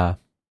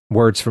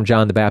words from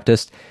John the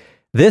Baptist.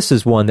 This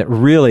is one that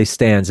really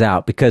stands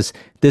out because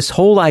this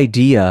whole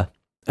idea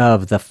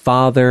of the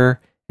Father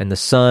and the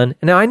Son.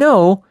 Now, I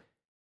know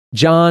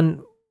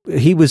John,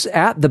 he was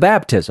at the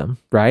baptism,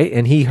 right?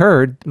 And he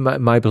heard,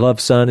 my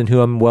beloved Son in whom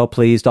I'm well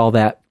pleased, all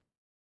that.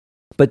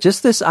 But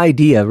just this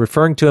idea,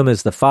 referring to him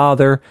as the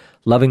Father,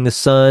 loving the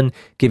Son,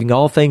 giving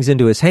all things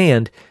into his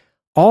hand,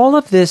 all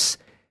of this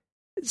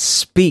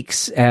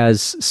speaks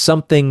as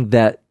something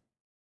that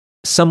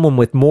someone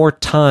with more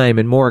time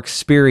and more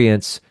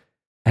experience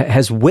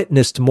has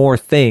witnessed more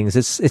things.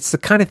 It's the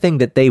kind of thing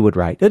that they would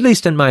write, at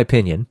least in my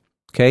opinion.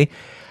 Okay,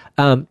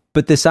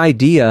 but this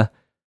idea,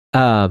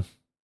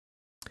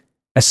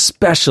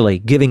 especially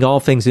giving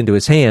all things into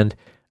his hand,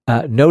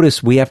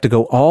 notice we have to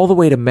go all the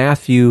way to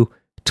Matthew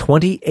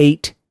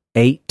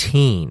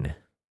 28:18.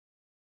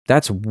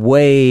 That's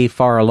way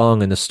far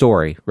along in the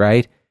story,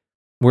 right?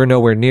 We're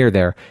nowhere near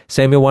there.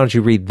 Samuel, why don't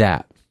you read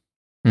that?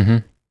 Mm-hmm.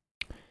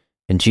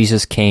 And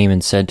Jesus came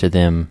and said to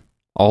them,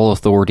 all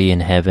authority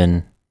in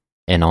heaven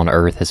and on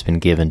earth has been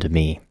given to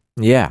me.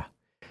 Yeah,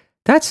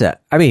 that's a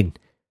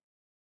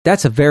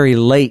very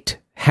late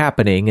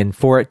happening, and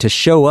for it to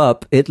show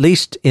up, at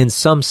least in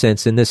some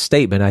sense in this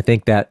statement, I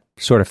think that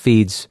sort of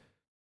feeds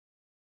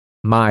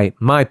my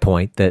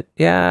point that,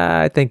 yeah,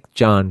 I think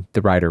John,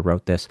 the writer,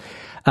 wrote this.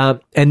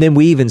 And then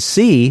we even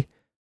see,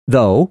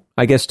 though,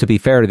 I guess to be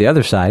fair to the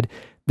other side,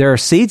 there are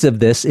seeds of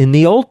this in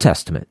the Old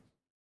Testament.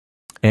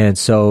 And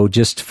so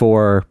just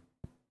for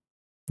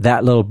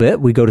that little bit,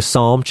 we go to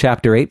Psalm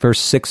chapter 8, verse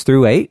 6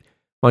 through 8.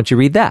 Why don't you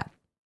read that?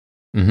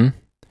 Mm-hmm.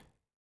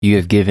 You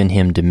have given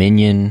him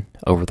dominion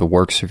over the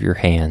works of your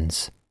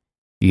hands.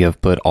 You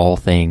have put all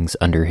things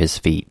under his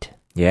feet.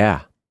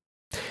 Yeah.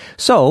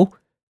 So,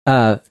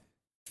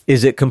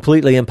 is it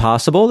completely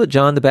impossible that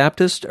John the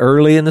Baptist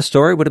early in the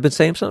story would have been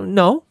saying something?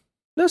 No,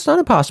 that's not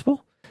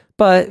impossible.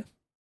 But it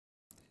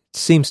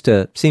seems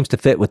to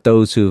fit with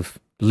those who've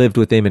lived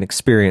with him and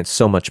experienced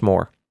so much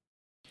more.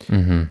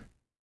 Mm-hmm.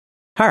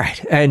 All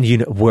right.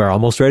 And we're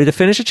almost ready to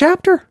finish a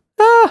chapter.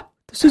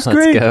 This is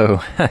great. Let's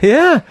go.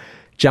 Yeah.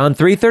 John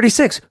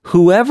 3:36,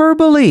 whoever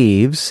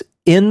believes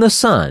in the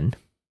Son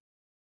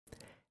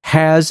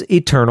has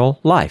eternal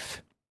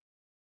life.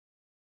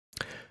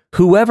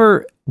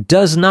 Whoever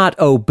does not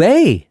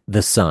obey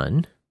the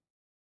Son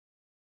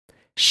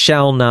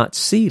shall not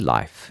see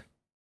life,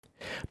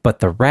 but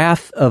the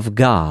wrath of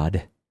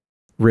God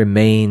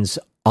remains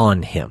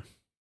on him.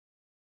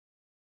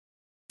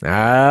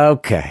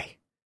 Okay.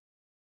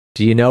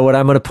 Do you know what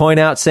I'm going to point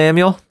out,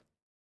 Samuel?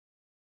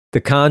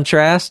 The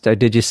contrast?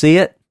 Did you see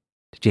it?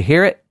 Did you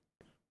hear it?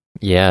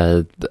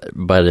 Yeah,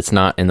 but it's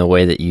not in the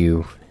way that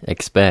you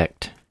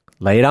expect.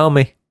 Lay it on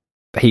me.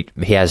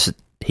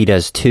 He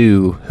does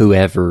two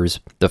whoever's.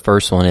 The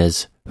first one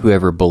is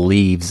whoever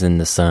believes in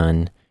the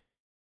Son,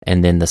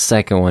 and then the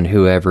second one,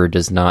 whoever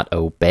does not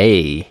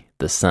obey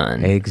the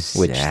Son.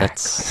 Exactly. Which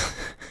that's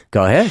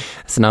go ahead.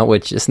 It's not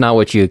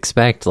what you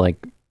expect.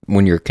 Like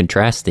when you're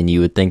contrasting, you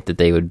would think that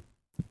they would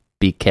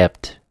be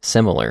kept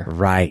similar.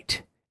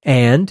 Right.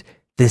 And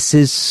this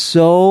is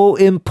so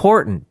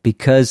important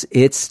because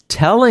it's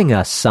telling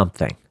us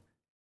something.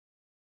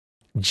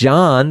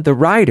 John, the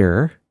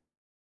writer,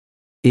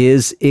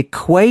 is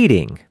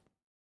equating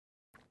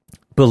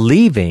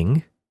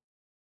believing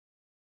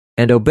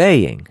and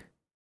obeying,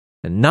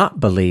 and not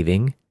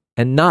believing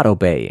and not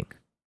obeying.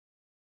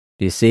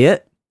 Do you see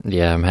it?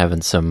 Yeah, I'm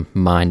having some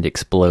mind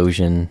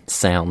explosion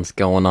sounds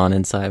going on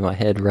inside my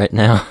head right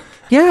now.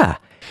 Yeah,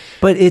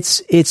 but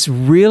it's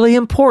really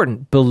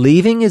important.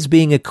 Believing is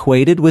being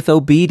equated with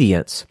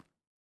obedience,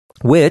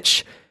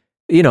 which,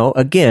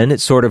 again,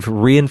 it sort of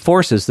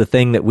reinforces the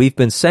thing that we've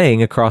been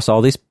saying across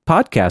all these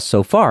podcasts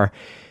so far.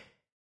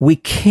 We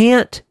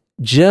can't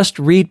just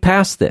read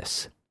past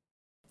this.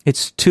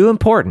 It's too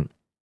important.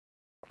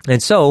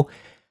 And so,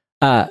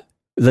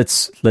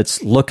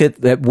 let's look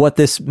at what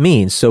this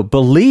means. So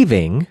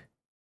believing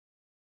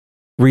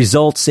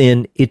results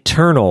in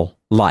eternal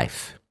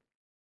life.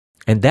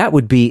 And that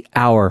would be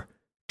our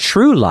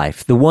true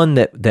life, the one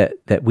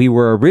that we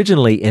were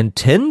originally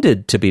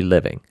intended to be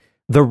living,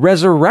 the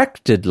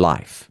resurrected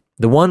life,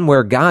 the one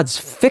where God's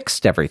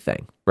fixed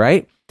everything,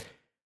 right?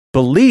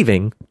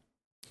 Believing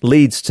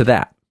leads to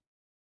that.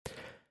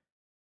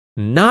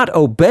 Not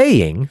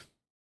obeying,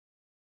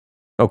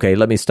 okay,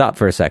 let me stop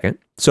for a second.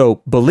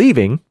 So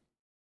believing,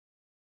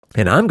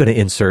 and I'm going to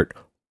insert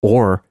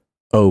or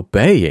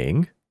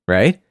obeying,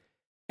 right?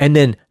 And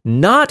then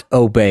not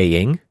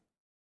obeying,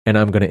 and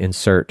I'm going to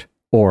insert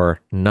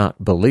or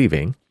not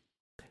believing,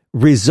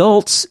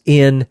 results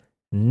in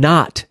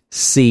not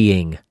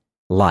seeing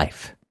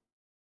life.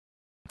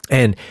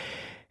 And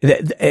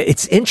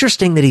it's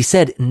interesting that he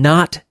said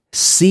not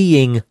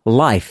seeing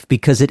life,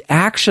 because it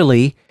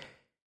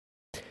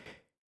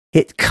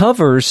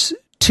covers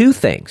two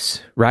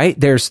things, right?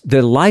 There's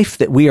the life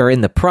that we are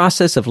in the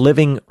process of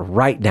living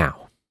right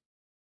now.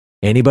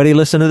 Anybody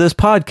listen to this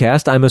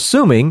podcast, I'm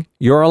assuming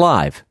you're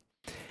alive.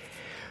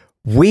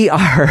 We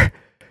are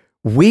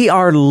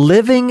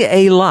living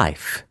a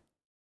life.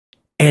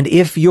 And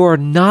if you're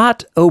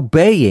not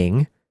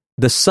obeying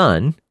the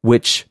Son,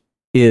 which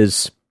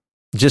is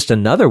just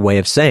another way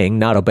of saying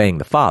not obeying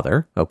the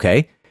Father,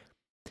 okay?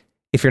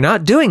 If you're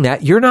not doing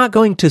that, you're not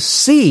going to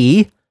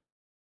see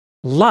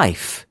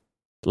life,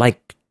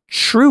 like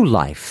true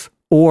life,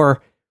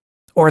 or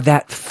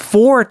that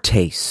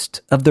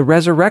foretaste of the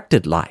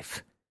resurrected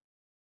life.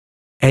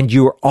 And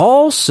you're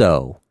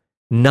also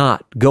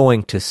not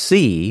going to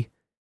see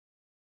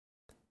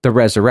the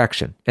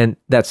resurrection. And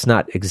that's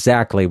not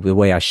exactly the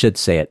way I should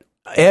say it.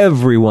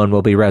 Everyone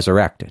will be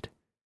resurrected.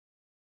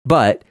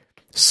 But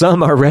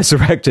some are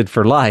resurrected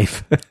for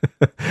life.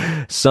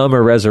 Some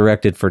are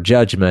resurrected for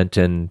judgment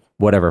and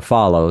whatever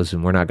follows,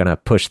 and we're not going to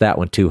push that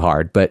one too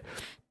hard. But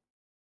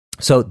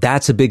so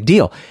that's a big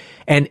deal.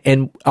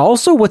 And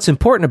also what's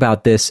important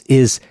about this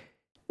is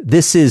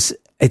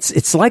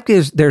it's like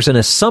there's an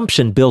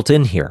assumption built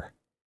in here.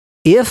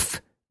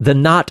 If the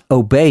not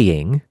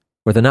obeying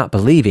or the not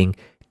believing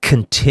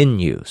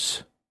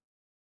continues,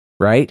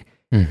 right?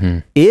 Mm-hmm.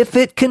 If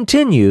it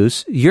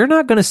continues, you're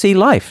not going to see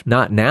life,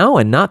 not now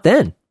and not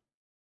then.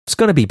 It's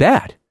going to be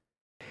bad.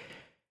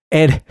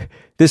 And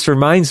this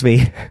reminds me,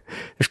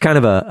 there's kind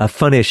of a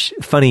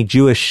funny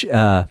Jewish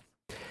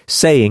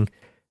saying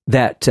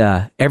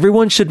that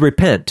everyone should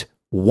repent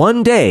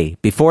one day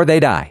before they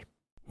die.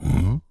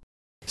 Mm-hmm.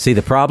 See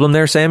the problem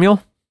there,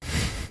 Samuel?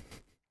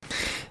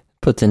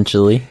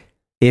 Potentially.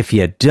 If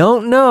you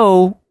don't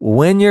know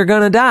when you're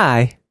going to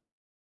die,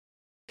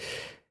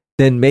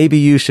 then maybe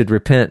you should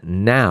repent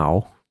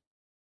now,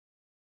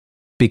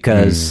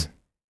 because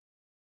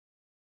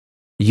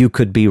you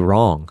could be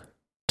wrong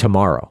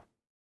tomorrow,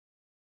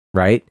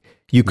 right?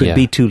 You could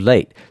be too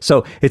late.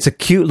 So it's a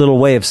cute little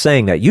way of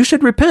saying that you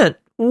should repent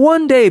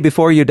one day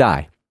before you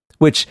die,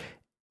 which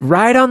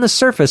right on the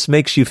surface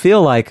makes you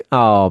feel like,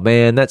 oh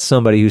man, that's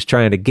somebody who's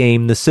trying to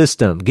game the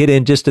system, get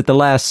in just at the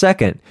last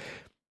second.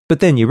 But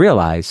then you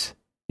realize,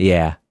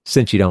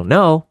 since you don't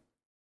know,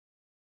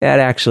 that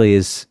actually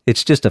it's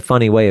just a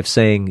funny way of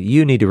saying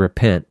you need to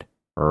repent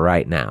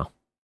right now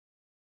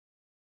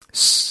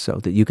so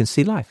that you can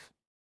see life.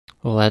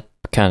 Well, that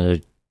kind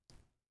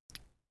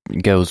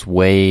of goes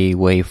way,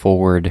 way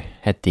forward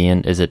at the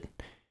end. Is it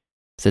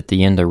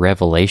the end of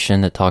Revelation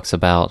that talks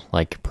about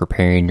like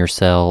preparing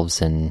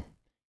yourselves and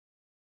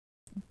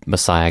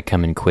Messiah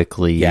coming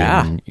quickly,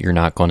 and you're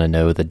not going to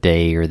know the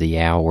day or the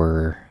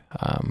hour,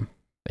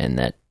 and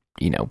that,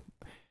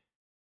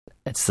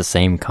 it's the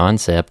same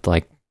concept.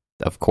 Like,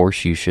 of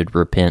course you should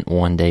repent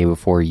one day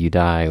before you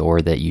die,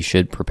 or that you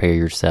should prepare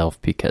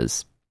yourself,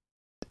 because,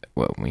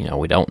 well,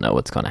 we don't know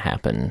what's going to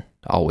happen.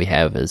 All we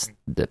have is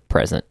the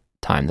present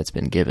time that's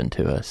been given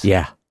to us.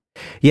 Yeah.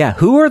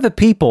 Who are the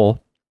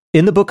people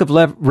in the book of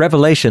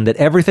Revelation that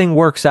everything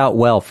works out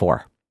well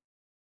for?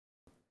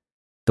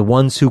 The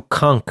ones who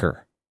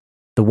conquer,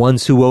 the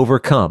ones who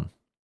overcome.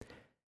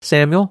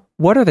 Samuel,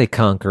 what are they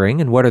conquering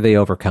and what are they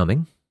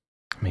overcoming?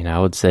 I mean, I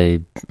would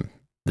say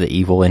the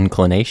evil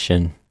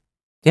inclination.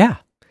 Yeah.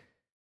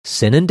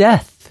 Sin and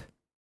death.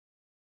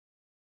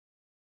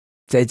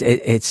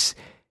 It's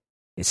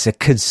It's a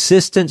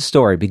consistent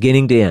story,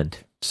 beginning to end.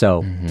 So,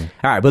 all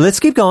right, but let's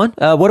keep going.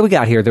 What do we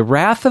got here? The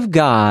wrath of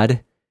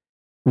God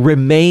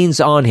remains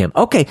on him.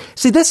 Okay,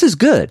 see, this is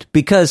good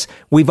because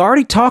we've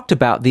already talked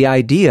about the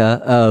idea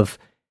of,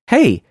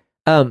 hey,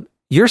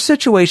 your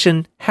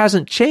situation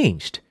hasn't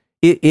changed.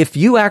 If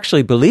you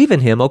actually believe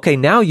in him, okay,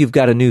 now you've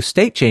got a new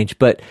state change,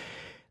 but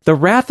the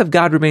wrath of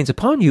God remains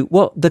upon you.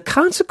 Well, the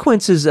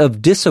consequences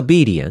of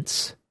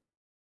disobedience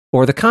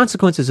or the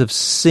consequences of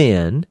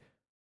sin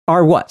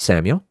are what,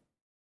 Samuel?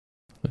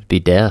 It would be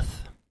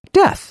death.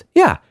 Death,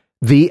 yeah.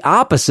 The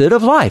opposite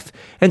of life.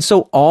 And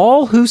so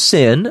all who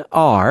sin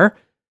are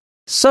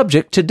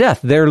subject to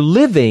death. They're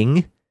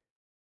living,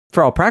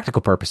 for all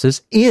practical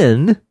purposes,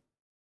 in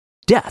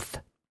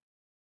death.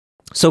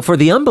 So for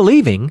the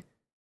unbelieving,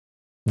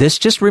 this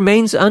just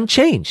remains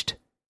unchanged.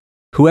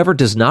 Whoever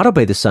does not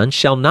obey the Son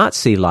shall not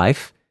see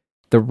life.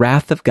 The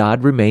wrath of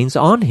God remains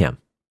on him.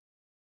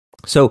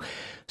 So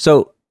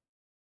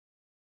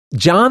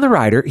John the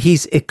writer,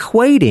 he's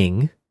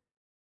equating,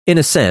 in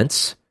a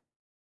sense,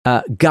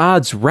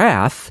 God's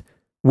wrath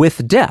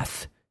with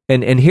death.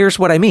 And here's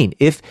what I mean.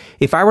 If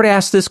I were to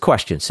ask this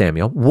question,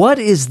 Samuel, what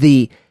is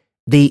the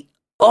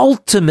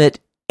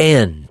ultimate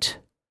end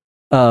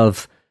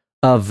of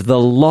the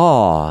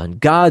law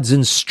and God's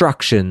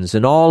instructions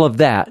and all of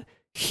that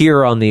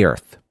here on the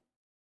earth?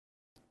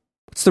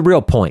 What's the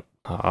real point?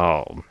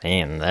 Oh,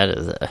 man, that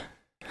is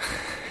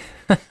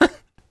a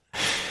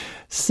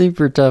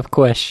super tough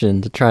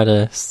question to try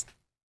to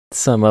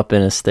sum up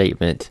in a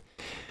statement.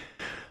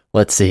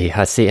 Let's see.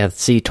 I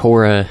see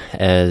Torah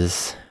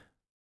as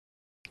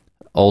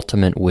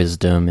ultimate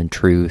wisdom and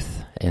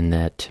truth, and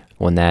that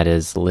when that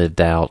is lived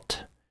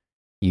out,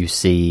 you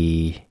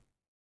see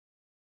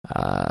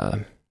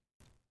a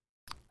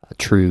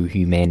true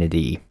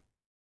humanity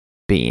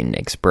being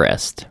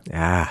expressed.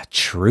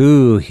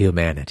 True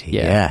humanity.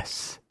 Yeah.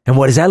 Yes. And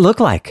what does that look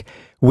like?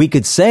 We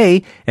could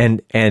say,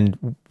 and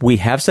we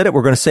have said it,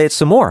 we're going to say it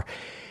some more.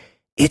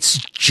 It's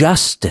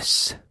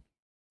justice.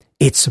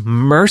 It's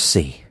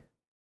mercy.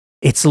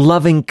 It's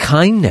loving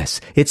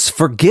kindness. It's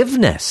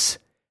forgiveness.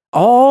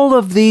 All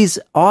of these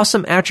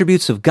awesome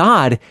attributes of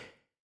God.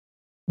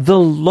 The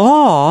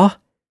law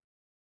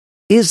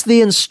is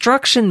the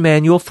instruction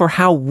manual for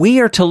how we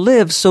are to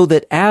live so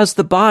that as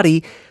the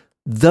body,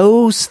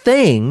 those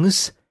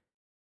things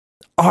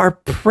are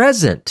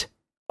present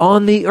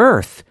on the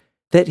earth,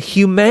 that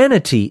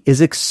humanity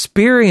is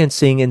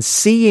experiencing and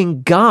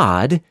seeing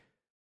God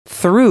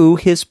through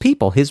his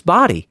people, his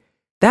body.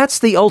 That's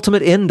the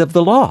ultimate end of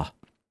the law.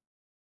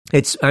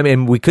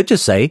 We could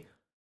just say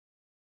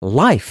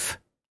life.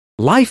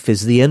 Life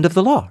is the end of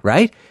the law,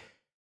 right?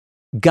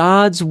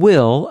 God's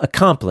will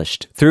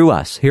accomplished through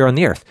us here on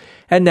the earth.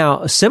 And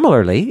now,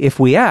 similarly, if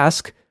we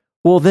ask,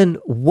 well, then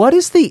what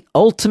is the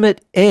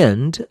ultimate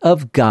end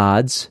of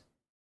God's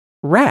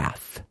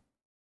wrath?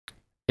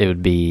 It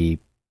would be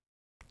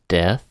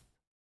death.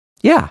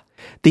 Yeah,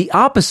 the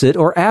opposite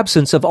or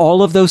absence of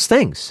all of those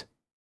things.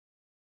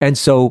 And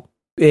so,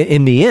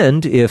 in the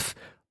end, if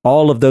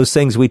all of those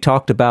things we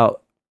talked about,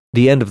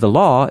 the end of the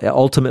law,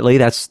 ultimately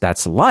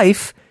that's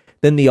life,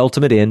 then the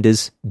ultimate end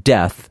is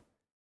death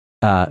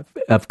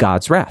of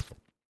God's wrath.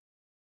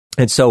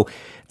 And so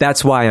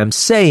that's why I'm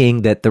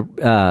saying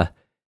that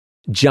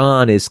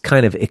John is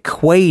kind of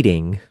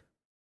equating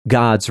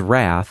God's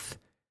wrath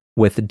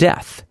with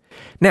death.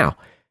 Now,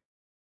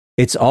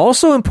 it's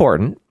also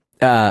important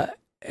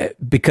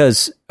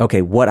because,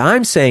 okay, what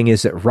I'm saying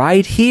is that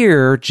right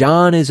here,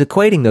 John is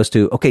equating those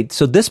two. Okay,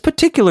 so this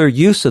particular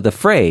use of the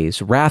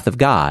phrase, wrath of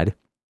God,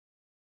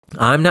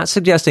 I'm not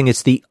suggesting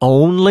it's the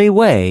only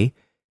way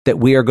that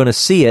we are going to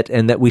see it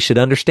and that we should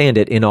understand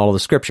it in all of the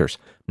scriptures.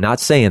 I'm not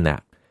saying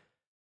that.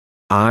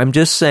 I'm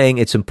just saying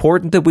it's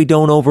important that we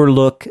don't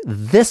overlook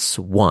this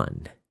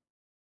one.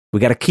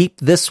 We got to keep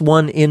this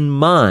one in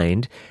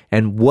mind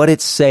and what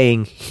it's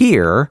saying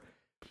here,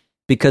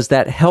 because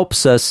that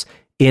helps us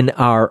in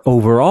our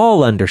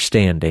overall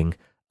understanding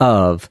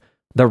of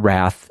the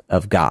wrath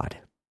of God.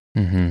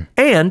 Mm-hmm.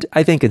 And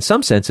I think in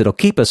some sense it'll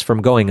keep us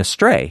from going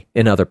astray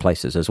in other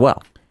places as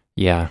well.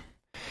 Yeah.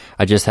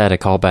 I just had a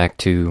callback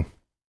to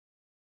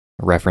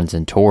a reference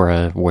in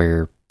Torah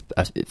where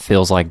it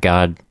feels like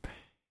God,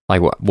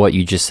 like what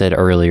you just said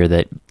earlier,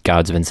 that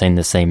God's been saying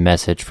the same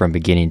message from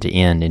beginning to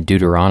end. In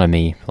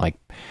Deuteronomy, like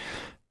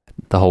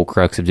the whole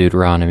crux of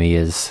Deuteronomy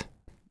is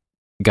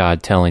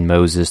God telling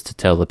Moses to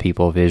tell the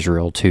people of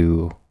Israel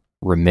to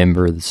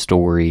remember the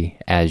story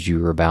as you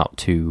were about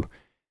to,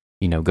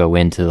 go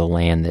into the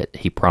land that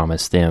he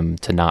promised them,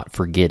 to not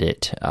forget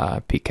it,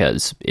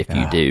 because if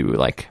you do,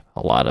 like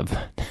a lot of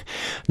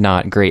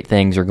not great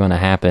things are going to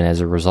happen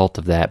as a result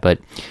of that. But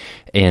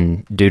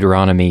in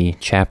Deuteronomy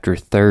chapter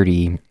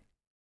 30,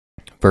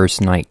 verse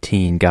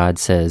 19, God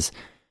says,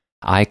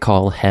 "I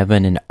call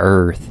heaven and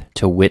earth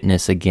to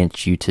witness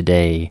against you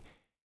today,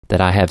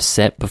 that I have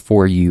set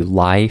before you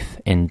life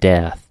and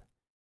death,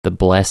 the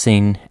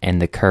blessing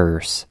and the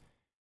curse.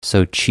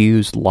 So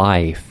choose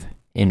life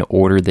in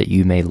order that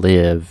you may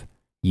live,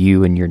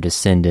 you and your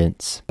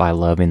descendants, by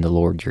loving the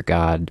Lord your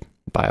God,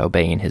 by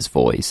obeying his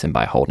voice and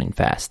by holding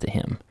fast to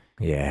him.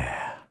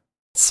 Yeah.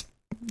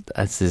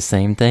 That's the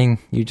same thing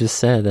you just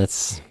said.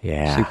 That's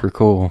super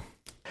cool.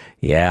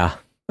 Yeah.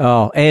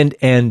 Oh,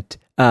 and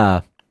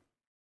I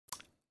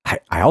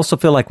also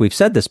feel like we've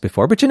said this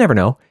before, but you never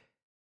know.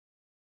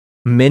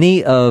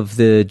 Many of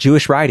the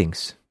Jewish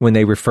writings, when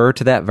they refer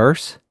to that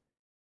verse,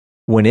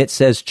 when it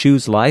says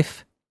choose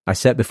life, I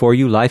set before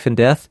you life and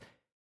death,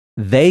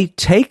 they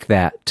take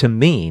that to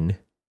mean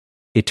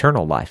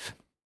eternal life.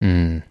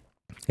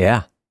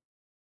 Yeah.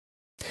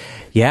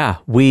 Yeah,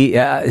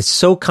 it's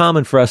so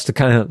common for us to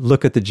kind of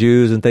look at the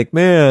Jews and think,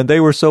 man, they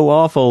were so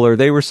awful or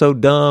they were so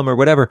dumb or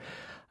whatever.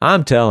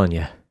 I'm telling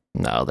you.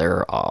 No,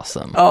 they're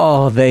awesome.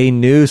 Oh, they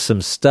knew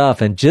some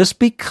stuff. And just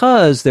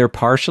because they're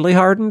partially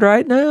hardened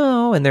right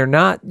now and they're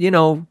not,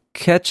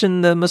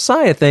 catching the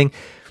Messiah thing,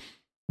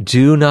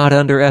 do not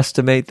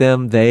underestimate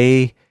them.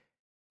 They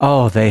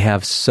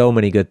have so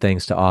many good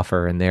things to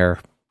offer in their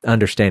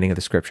understanding of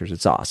the scriptures.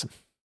 It's awesome.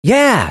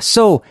 Yeah,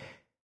 so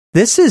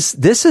this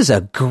is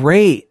a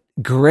great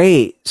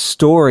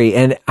story.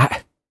 And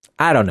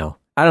I don't know.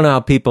 I don't know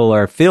how people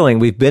are feeling.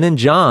 We've been in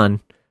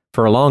John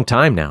for a long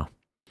time now.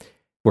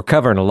 We're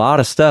covering a lot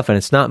of stuff and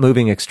it's not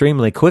moving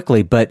extremely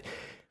quickly. But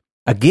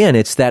again,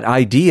 it's that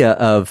idea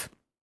of,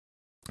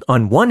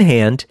 on one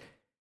hand,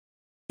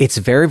 it's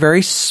very,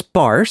 very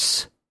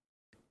sparse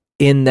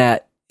in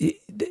that,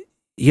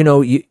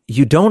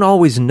 you don't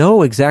always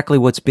know exactly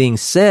what's being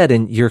said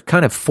and you're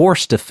kind of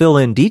forced to fill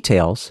in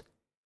details.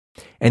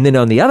 And then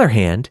on the other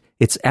hand,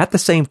 it's at the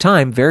same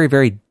time very,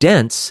 very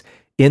dense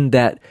in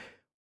that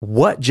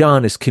what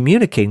John is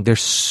communicating,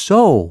 there's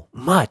so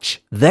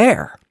much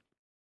there.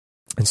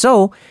 And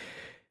so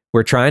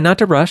we're trying not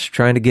to rush,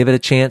 trying to give it a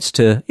chance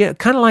to,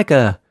 kind of like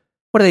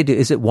what do they do?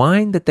 Is it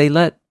wine that they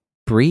let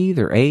breathe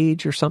or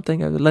age or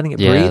something? Are they letting it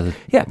breathe?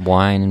 Yeah.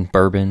 Wine and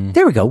bourbon.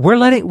 There we go. We're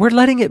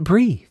letting it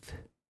breathe.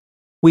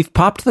 We've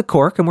popped the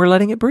cork and we're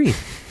letting it breathe.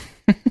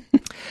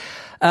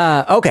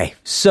 Okay.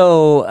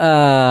 So,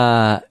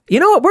 you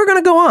know what? We're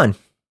going to go on.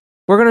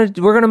 We're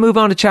going to move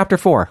on to chapter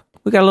 4.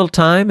 We got a little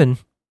time and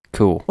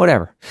cool.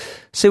 Whatever.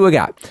 See what we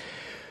got.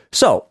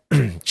 So,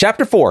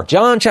 chapter 4,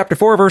 John chapter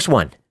 4, verse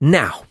 1.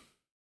 Now,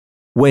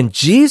 when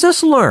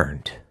Jesus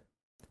learned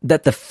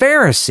that the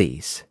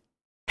Pharisees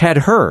had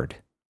heard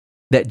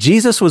that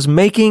Jesus was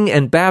making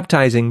and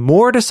baptizing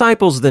more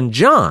disciples than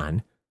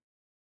John,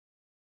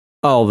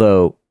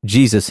 although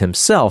Jesus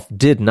himself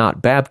did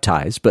not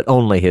baptize, but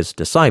only his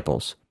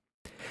disciples,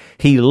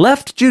 he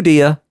left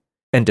Judea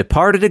and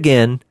departed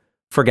again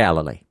for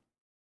Galilee.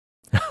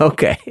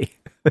 Okay.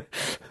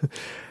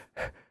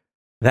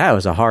 That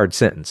was a hard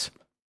sentence.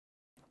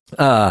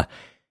 But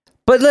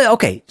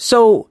okay,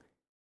 so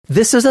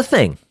this is a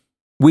thing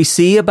we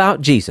see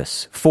about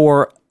Jesus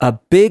for a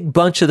big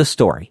bunch of the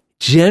story.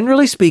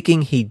 Generally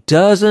speaking, he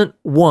doesn't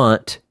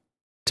want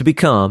to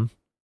become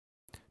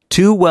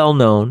too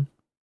well-known,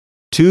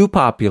 too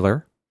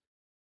popular,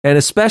 and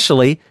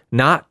especially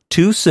not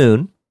too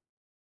soon.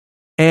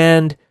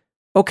 And,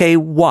 okay,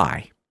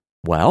 why?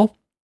 Well,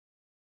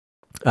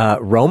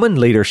 Roman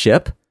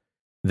leadership,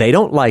 they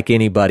don't like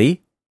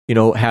anybody,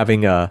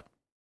 having a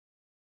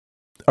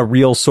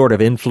real sort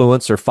of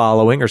influence or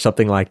following or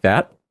something like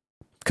that,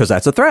 because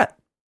that's a threat.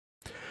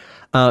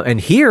 And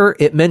here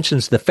it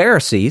mentions the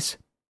Pharisees.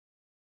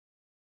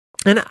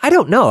 And I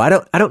don't know. I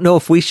don't know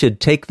if we should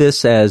take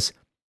this as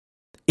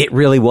it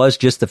really was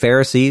just the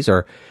Pharisees,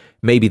 or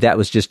maybe that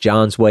was just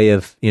John's way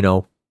of,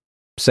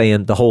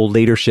 saying the whole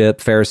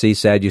leadership, Pharisees,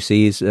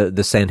 Sadducees,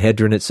 the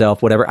Sanhedrin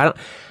itself, whatever.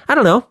 I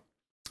don't know.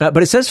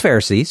 But it says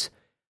Pharisees.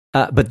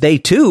 But they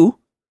too,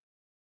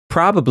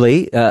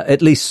 probably,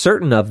 at least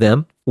certain of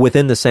them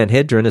within the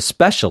Sanhedrin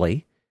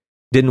especially,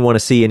 didn't want to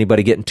see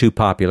anybody getting too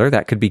popular.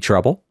 That could be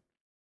trouble.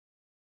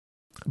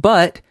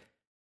 But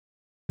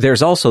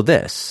there's also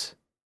this.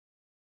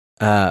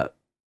 The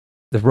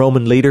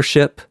Roman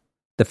leadership,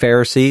 the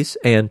Pharisees,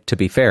 and to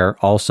be fair,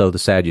 also the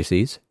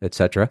Sadducees,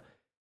 etc.,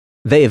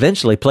 they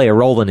eventually play a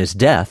role in his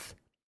death.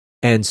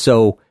 And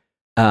so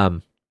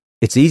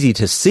it's easy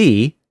to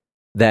see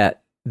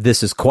that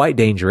this is quite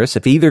dangerous.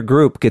 If either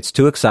group gets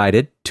too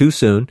excited too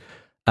soon,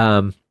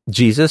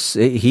 Jesus,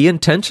 he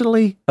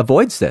intentionally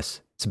avoids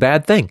this. It's a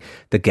bad thing.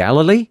 The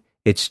Galilee,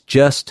 it's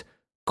just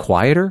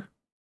quieter,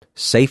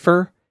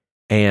 safer,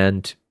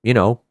 and,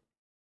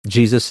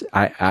 Jesus,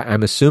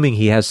 I'm assuming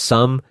he has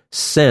some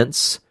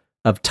sense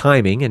of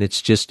timing, and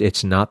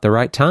it's not the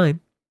right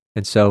time.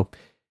 And so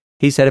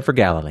he's headed for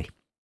Galilee.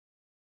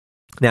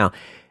 Now,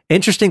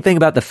 interesting thing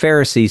about the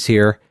Pharisees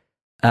here,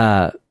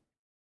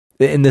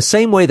 in the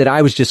same way that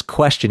I was just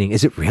questioning,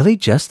 is it really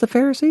just the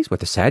Pharisees? What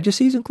the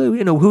Sadducees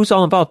include? Who's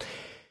all involved?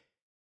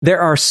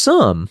 There are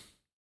some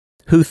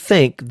who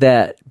think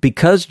that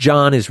because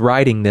John is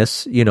writing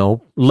this,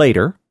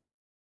 later,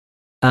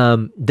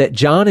 that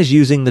John is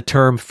using the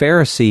term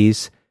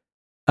Pharisees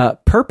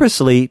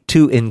purposely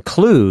to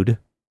include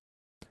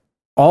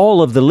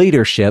all of the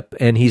leadership,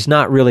 and he's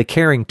not really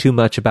caring too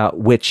much about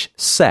which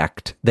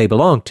sect they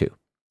belong to.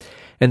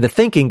 And the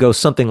thinking goes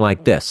something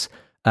like this.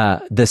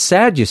 The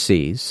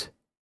Sadducees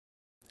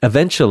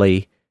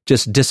eventually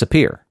just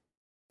disappear.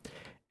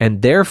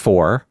 And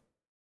therefore,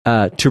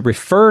 to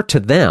refer to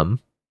them,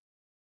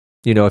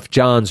 if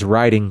John's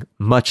writing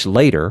much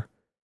later,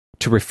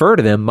 to refer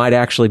to them might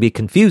actually be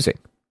confusing,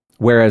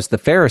 whereas the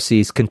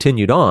Pharisees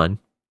continued on.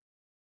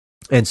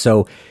 And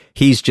so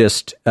he's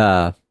just,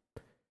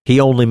 he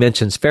only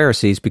mentions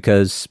Pharisees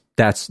because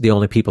that's the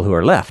only people who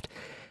are left.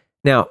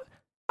 Now,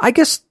 I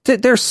guess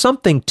there's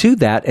something to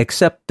that,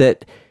 except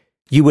that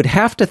you would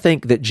have to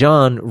think that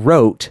John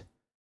wrote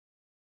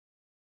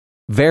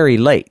very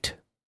late,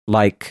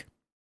 like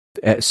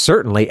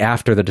certainly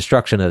after the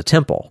destruction of the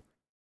temple.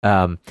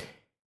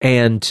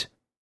 And,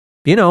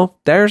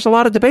 there's a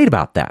lot of debate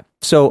about that.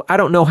 So I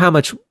don't know how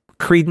much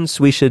credence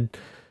we should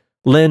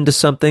lend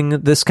to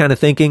this kind of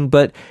thinking,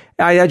 but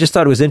I just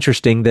thought it was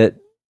interesting that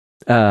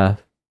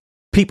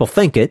people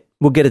think it.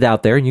 We'll get it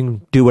out there, and you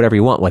can do whatever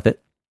you want with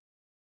it.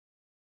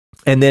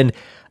 And then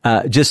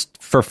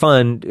just for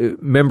fun,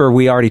 remember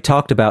we already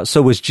talked about,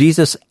 so was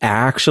Jesus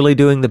actually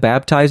doing the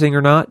baptizing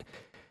or not?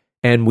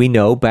 And we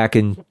know back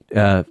in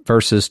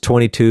verses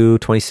 22,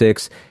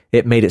 26,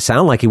 it made it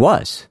sound like he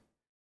was.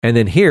 And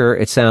then here,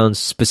 it sounds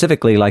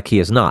specifically like he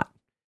is not.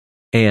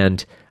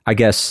 And I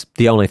guess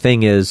the only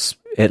thing is,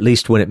 at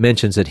least when it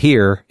mentions it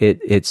here,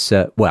 it's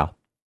in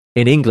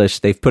English,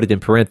 they've put it in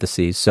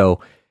parentheses, so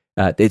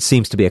it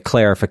seems to be a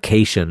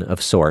clarification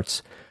of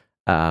sorts.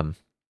 So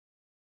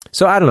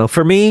I don't know.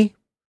 For me,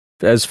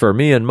 as for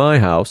me and my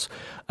house,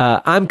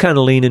 I'm kind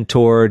of leaning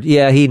toward,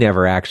 he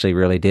never actually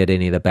really did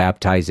any of the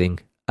baptizing.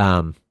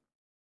 I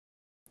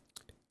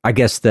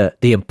guess the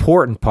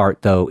important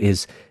part, though,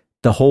 is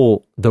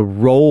the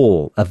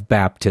role of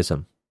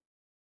baptism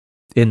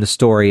in the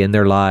story, in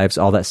their lives,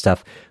 all that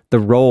stuff. The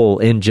role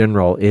in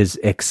general is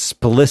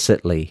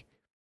explicitly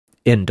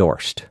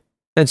endorsed.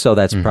 And so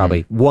that's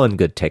probably one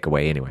good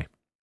takeaway anyway.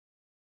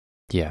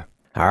 Yeah.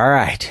 All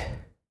right.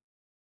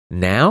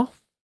 Now,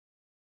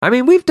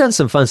 we've done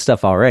some fun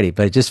stuff already,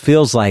 but it just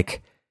feels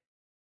like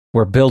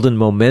we're building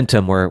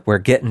momentum. We're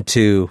getting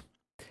to,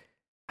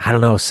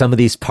 some of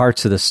these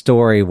parts of the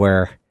story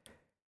where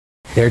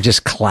they're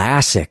just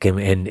classic, and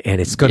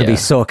it's going to be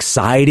so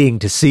exciting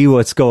to see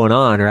what's going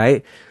on,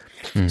 right?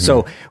 Mm-hmm.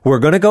 So we're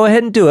going to go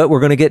ahead and do it.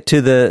 We're going to get to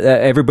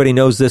everybody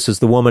knows this is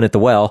the woman at the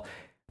well,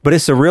 but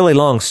it's a really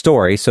long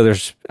story, so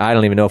I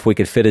don't even know if we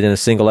could fit it in a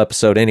single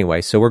episode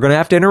anyway, so we're going to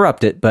have to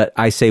interrupt it, but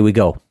I say we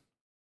go.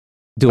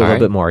 Do a little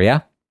bit more,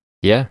 yeah?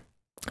 Yeah.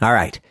 All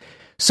right.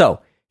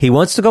 So he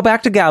wants to go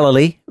back to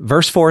Galilee.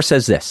 Verse 4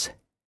 says this,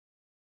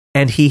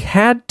 and he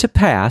had to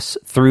pass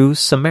through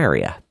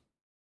Samaria.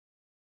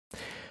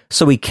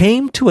 So he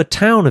came to a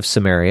town of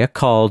Samaria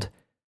called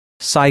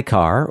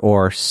Sychar,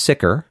 or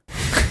Sychar,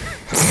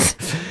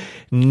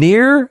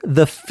 near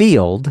the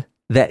field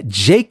that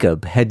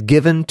Jacob had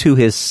given to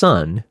his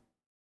son,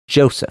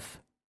 Joseph.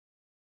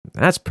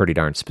 That's pretty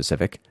darn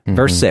specific. Mm-hmm.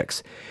 Verse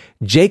 6,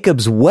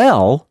 Jacob's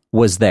well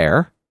was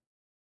there,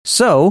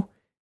 so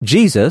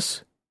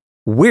Jesus,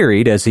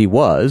 wearied as he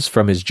was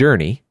from his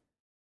journey,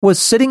 was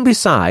sitting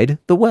beside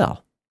the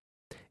well.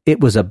 It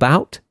was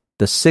about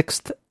the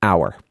 6th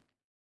hour.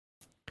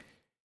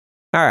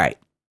 All right.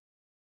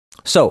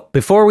 So,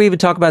 before we even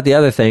talk about the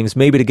other things,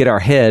 maybe to get our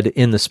head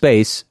in the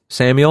space,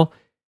 Samuel,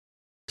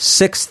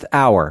 6th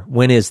hour,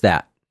 when is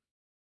that?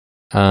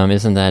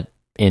 Isn't that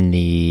in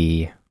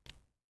the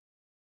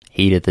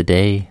heat of the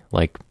day,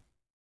 like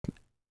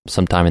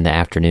sometime in the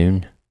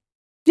afternoon?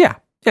 Yeah,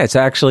 it's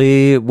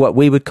actually what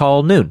we would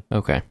call noon.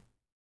 Okay.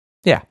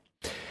 Yeah.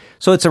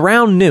 So it's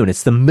around noon.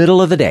 It's the middle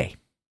of the day.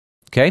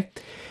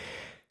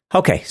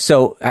 Okay,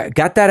 so I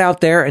got that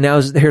out there, and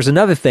now here's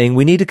another thing.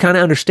 We need to kind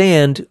of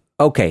understand,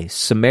 okay,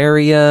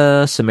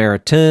 Samaria,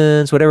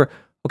 Samaritans, whatever.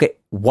 Okay,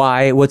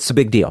 why? What's the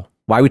big deal?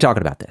 Why are we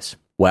talking about this?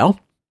 Well,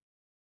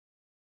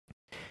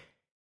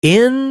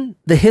 in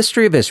the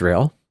history of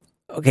Israel,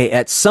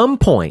 at some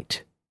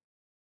point,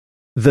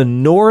 the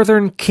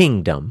northern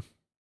kingdom,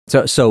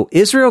 so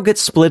Israel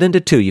gets split into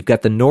two. You've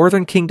got the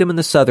northern kingdom and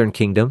the southern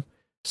kingdom.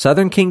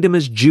 Southern kingdom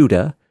is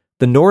Judah.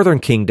 The northern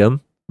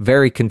kingdom,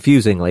 very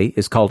confusingly,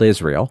 is called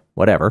Israel,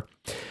 whatever.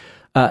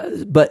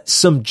 But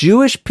some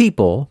Jewish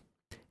people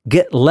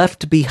get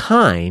left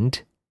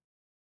behind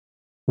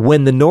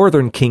when the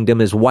northern kingdom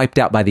is wiped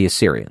out by the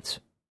Assyrians.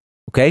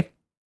 Okay?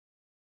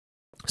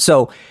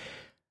 So,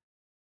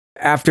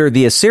 after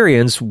the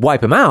Assyrians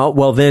wipe them out,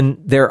 well, then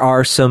there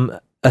are some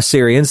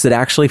Assyrians that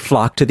actually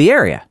flock to the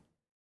area.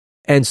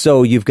 And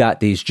so you've got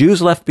these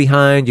Jews left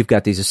behind, you've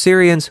got these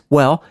Assyrians.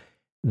 Well,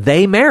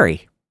 they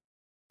marry.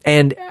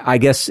 And I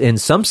guess in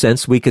some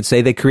sense, we could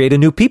say they create a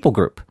new people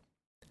group.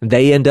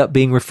 They end up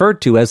being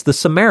referred to as the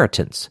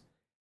Samaritans.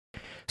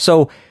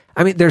 So,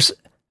 there's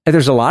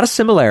a lot of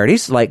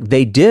similarities. Like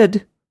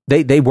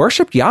they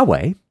worshiped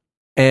Yahweh,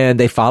 and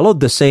they followed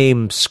the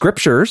same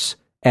scriptures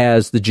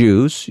as the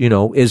Jews,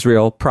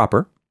 Israel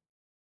proper.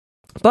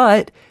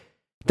 But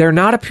they're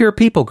not a pure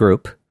people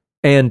group.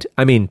 And,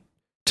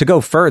 to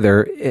go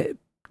further,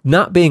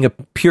 not being a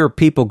pure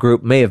people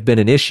group may have been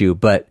an issue,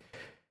 but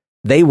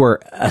they were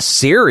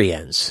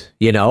Assyrians,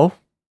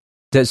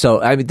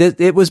 So,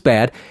 it was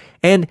bad.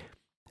 And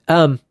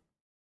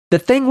the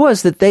thing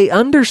was that they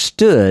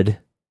understood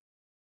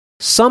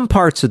some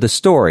parts of the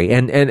story,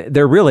 and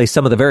they're really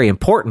some of the very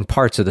important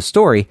parts of the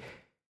story,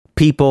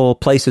 people,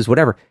 places,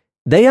 whatever.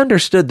 They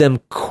understood them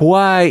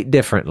quite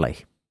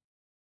differently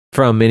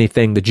from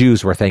anything the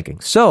Jews were thinking.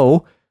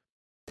 So,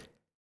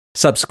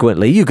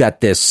 subsequently, you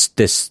got this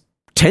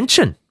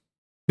tension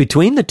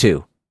between the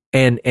two.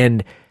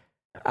 And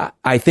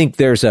I think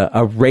there's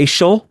a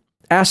racial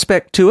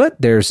aspect to it.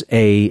 There's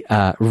a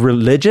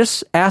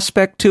religious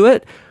aspect to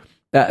it.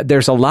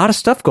 There's a lot of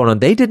stuff going on.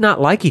 They did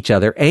not like each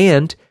other.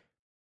 And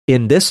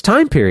in this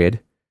time period,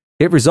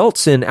 it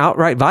results in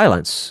outright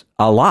violence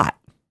a lot.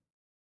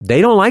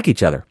 They don't like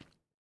each other.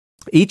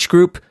 Each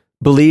group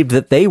believed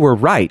that they were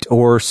right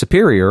or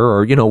superior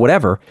or,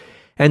 whatever.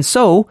 And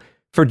so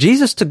for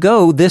Jesus to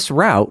go this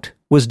route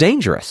was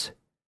dangerous.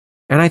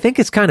 And I think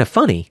it's kind of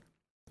funny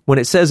when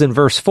it says in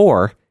verse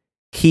 4,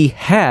 he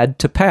had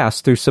to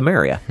pass through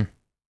Samaria.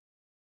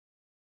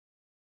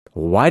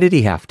 Why did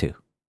he have to?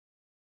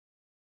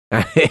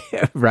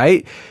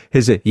 Right?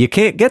 Is it, you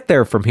can't get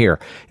there from here.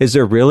 Is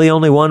there really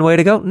only one way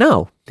to go?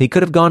 No, he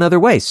could have gone other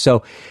ways.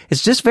 So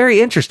it's just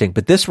very interesting,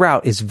 but this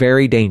route is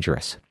very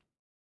dangerous.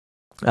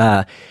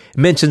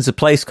 Mentions a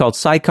place called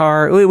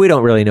Sychar. We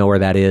don't really know where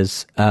that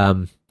is.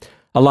 A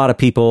lot of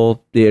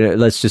people,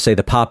 let's just say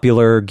the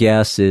popular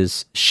guess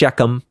is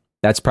Shechem.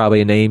 That's probably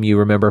a name you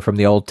remember from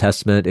the Old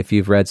Testament if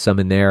you've read some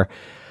in there.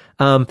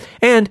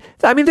 And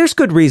I mean, there's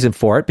good reason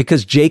for it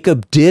because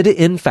Jacob did,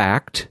 in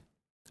fact,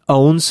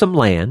 own some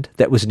land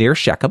that was near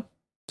Shechem.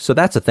 So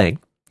that's a thing.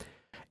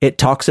 It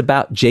talks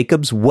about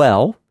Jacob's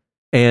well.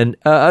 And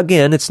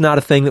again, it's not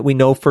a thing that we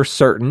know for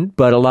certain,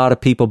 but a lot of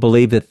people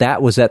believe that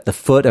that was at the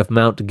foot of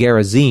Mount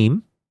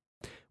Gerizim,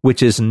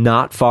 which is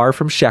not far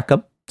from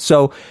Shechem.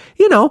 So,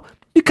 you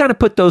kind of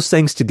put those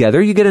things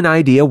together. You get an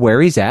idea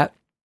where he's at.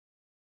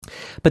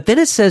 But then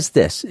it says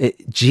this,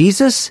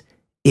 Jesus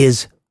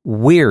is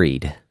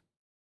wearied.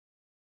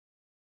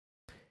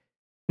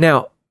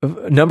 Now,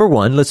 number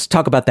one, let's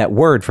talk about that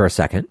word for a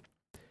second.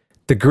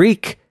 The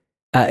Greek,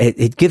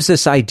 it gives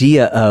this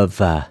idea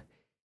of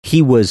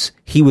he was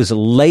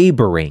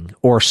laboring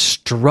or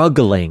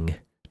struggling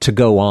to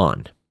go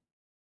on.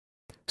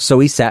 So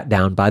he sat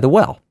down by the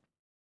well.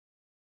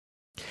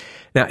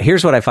 Now,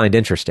 here's what I find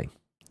interesting.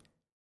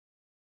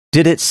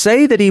 Did it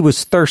say that he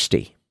was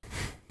thirsty?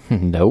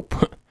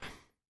 Nope.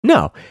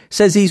 No, it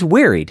says he's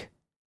wearied.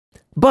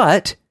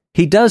 But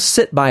he does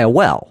sit by a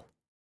well.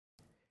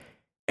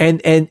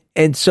 And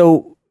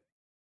so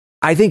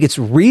I think it's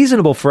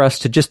reasonable for us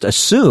to just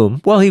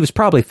assume, well, he was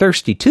probably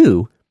thirsty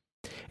too.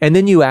 And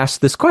then you ask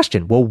this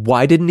question, well,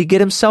 why didn't he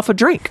get himself a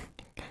drink?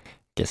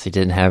 Guess he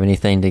didn't have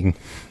anything to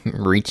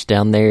reach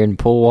down there and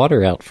pull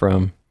water out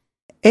from.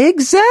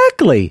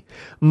 Exactly.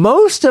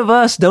 Most of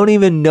us don't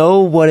even know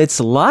what it's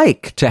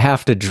like to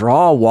have to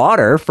draw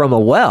water from a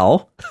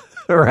well,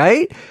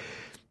 right?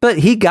 But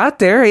he got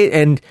there,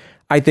 and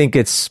I think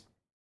it's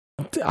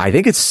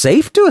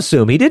safe to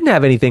assume he didn't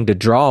have anything to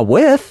draw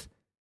with.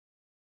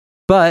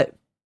 But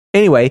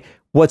anyway,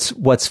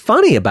 what's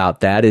funny about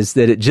that is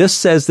that it just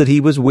says that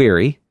he was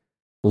weary,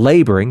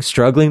 laboring,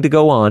 struggling to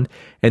go on,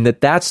 and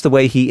that's the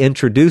way he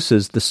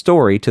introduces the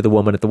story to the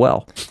woman at the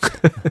well.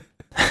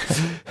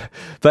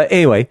 But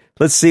anyway,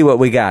 let's see what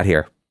we got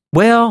here.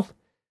 Well,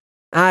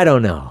 I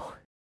don't know.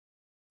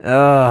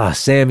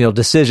 Samuel,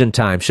 decision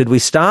time. Should we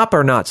stop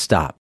or not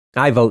stop?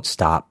 I vote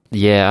stop.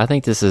 Yeah, I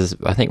think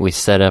we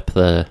set up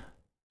the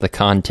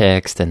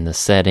context and the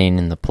setting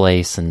and the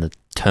place and the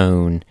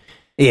tone.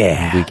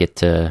 Yeah. We get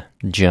to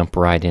jump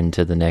right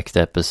into the next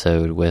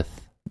episode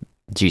with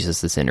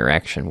Jesus'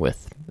 interaction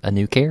with a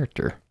new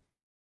character.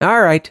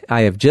 All right,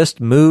 I have just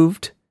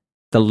moved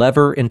the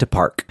lever into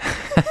park.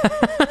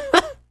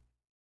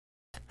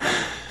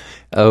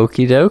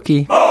 Okie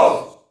dokie.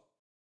 Oh!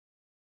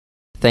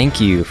 Thank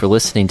you for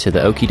listening to the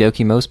Okie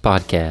Dokie Most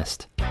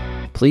podcast.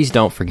 Please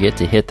don't forget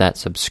to hit that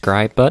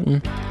subscribe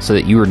button so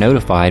that you are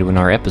notified when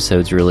our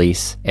episodes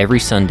release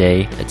every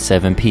Sunday at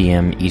 7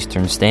 p.m.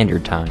 Eastern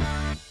Standard Time,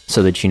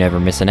 so that you never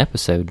miss an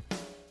episode.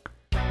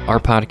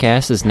 Our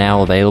podcast is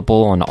now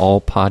available on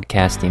all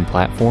podcasting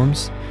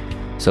platforms,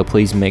 so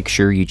please make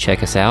sure you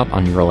check us out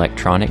on your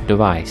electronic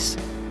device.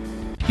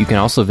 You can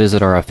also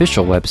visit our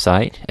official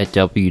website at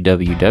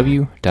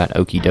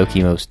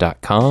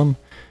www.okidokimos.com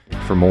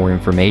for more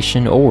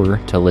information or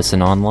to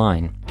listen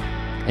online.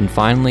 And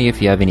finally, if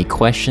you have any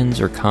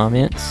questions or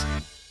comments,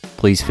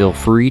 please feel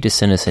free to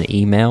send us an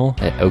email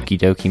at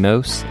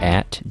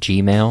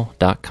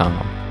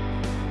okidokimos@gmail.com.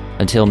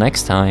 Until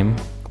next time,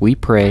 we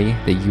pray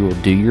that you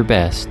will do your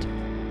best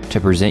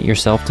to present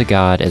yourself to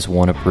God as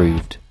one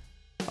approved,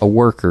 a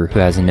worker who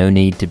has no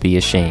need to be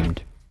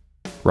ashamed,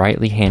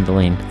 rightly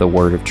handling the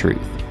word of truth.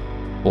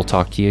 We'll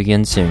talk to you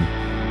again soon.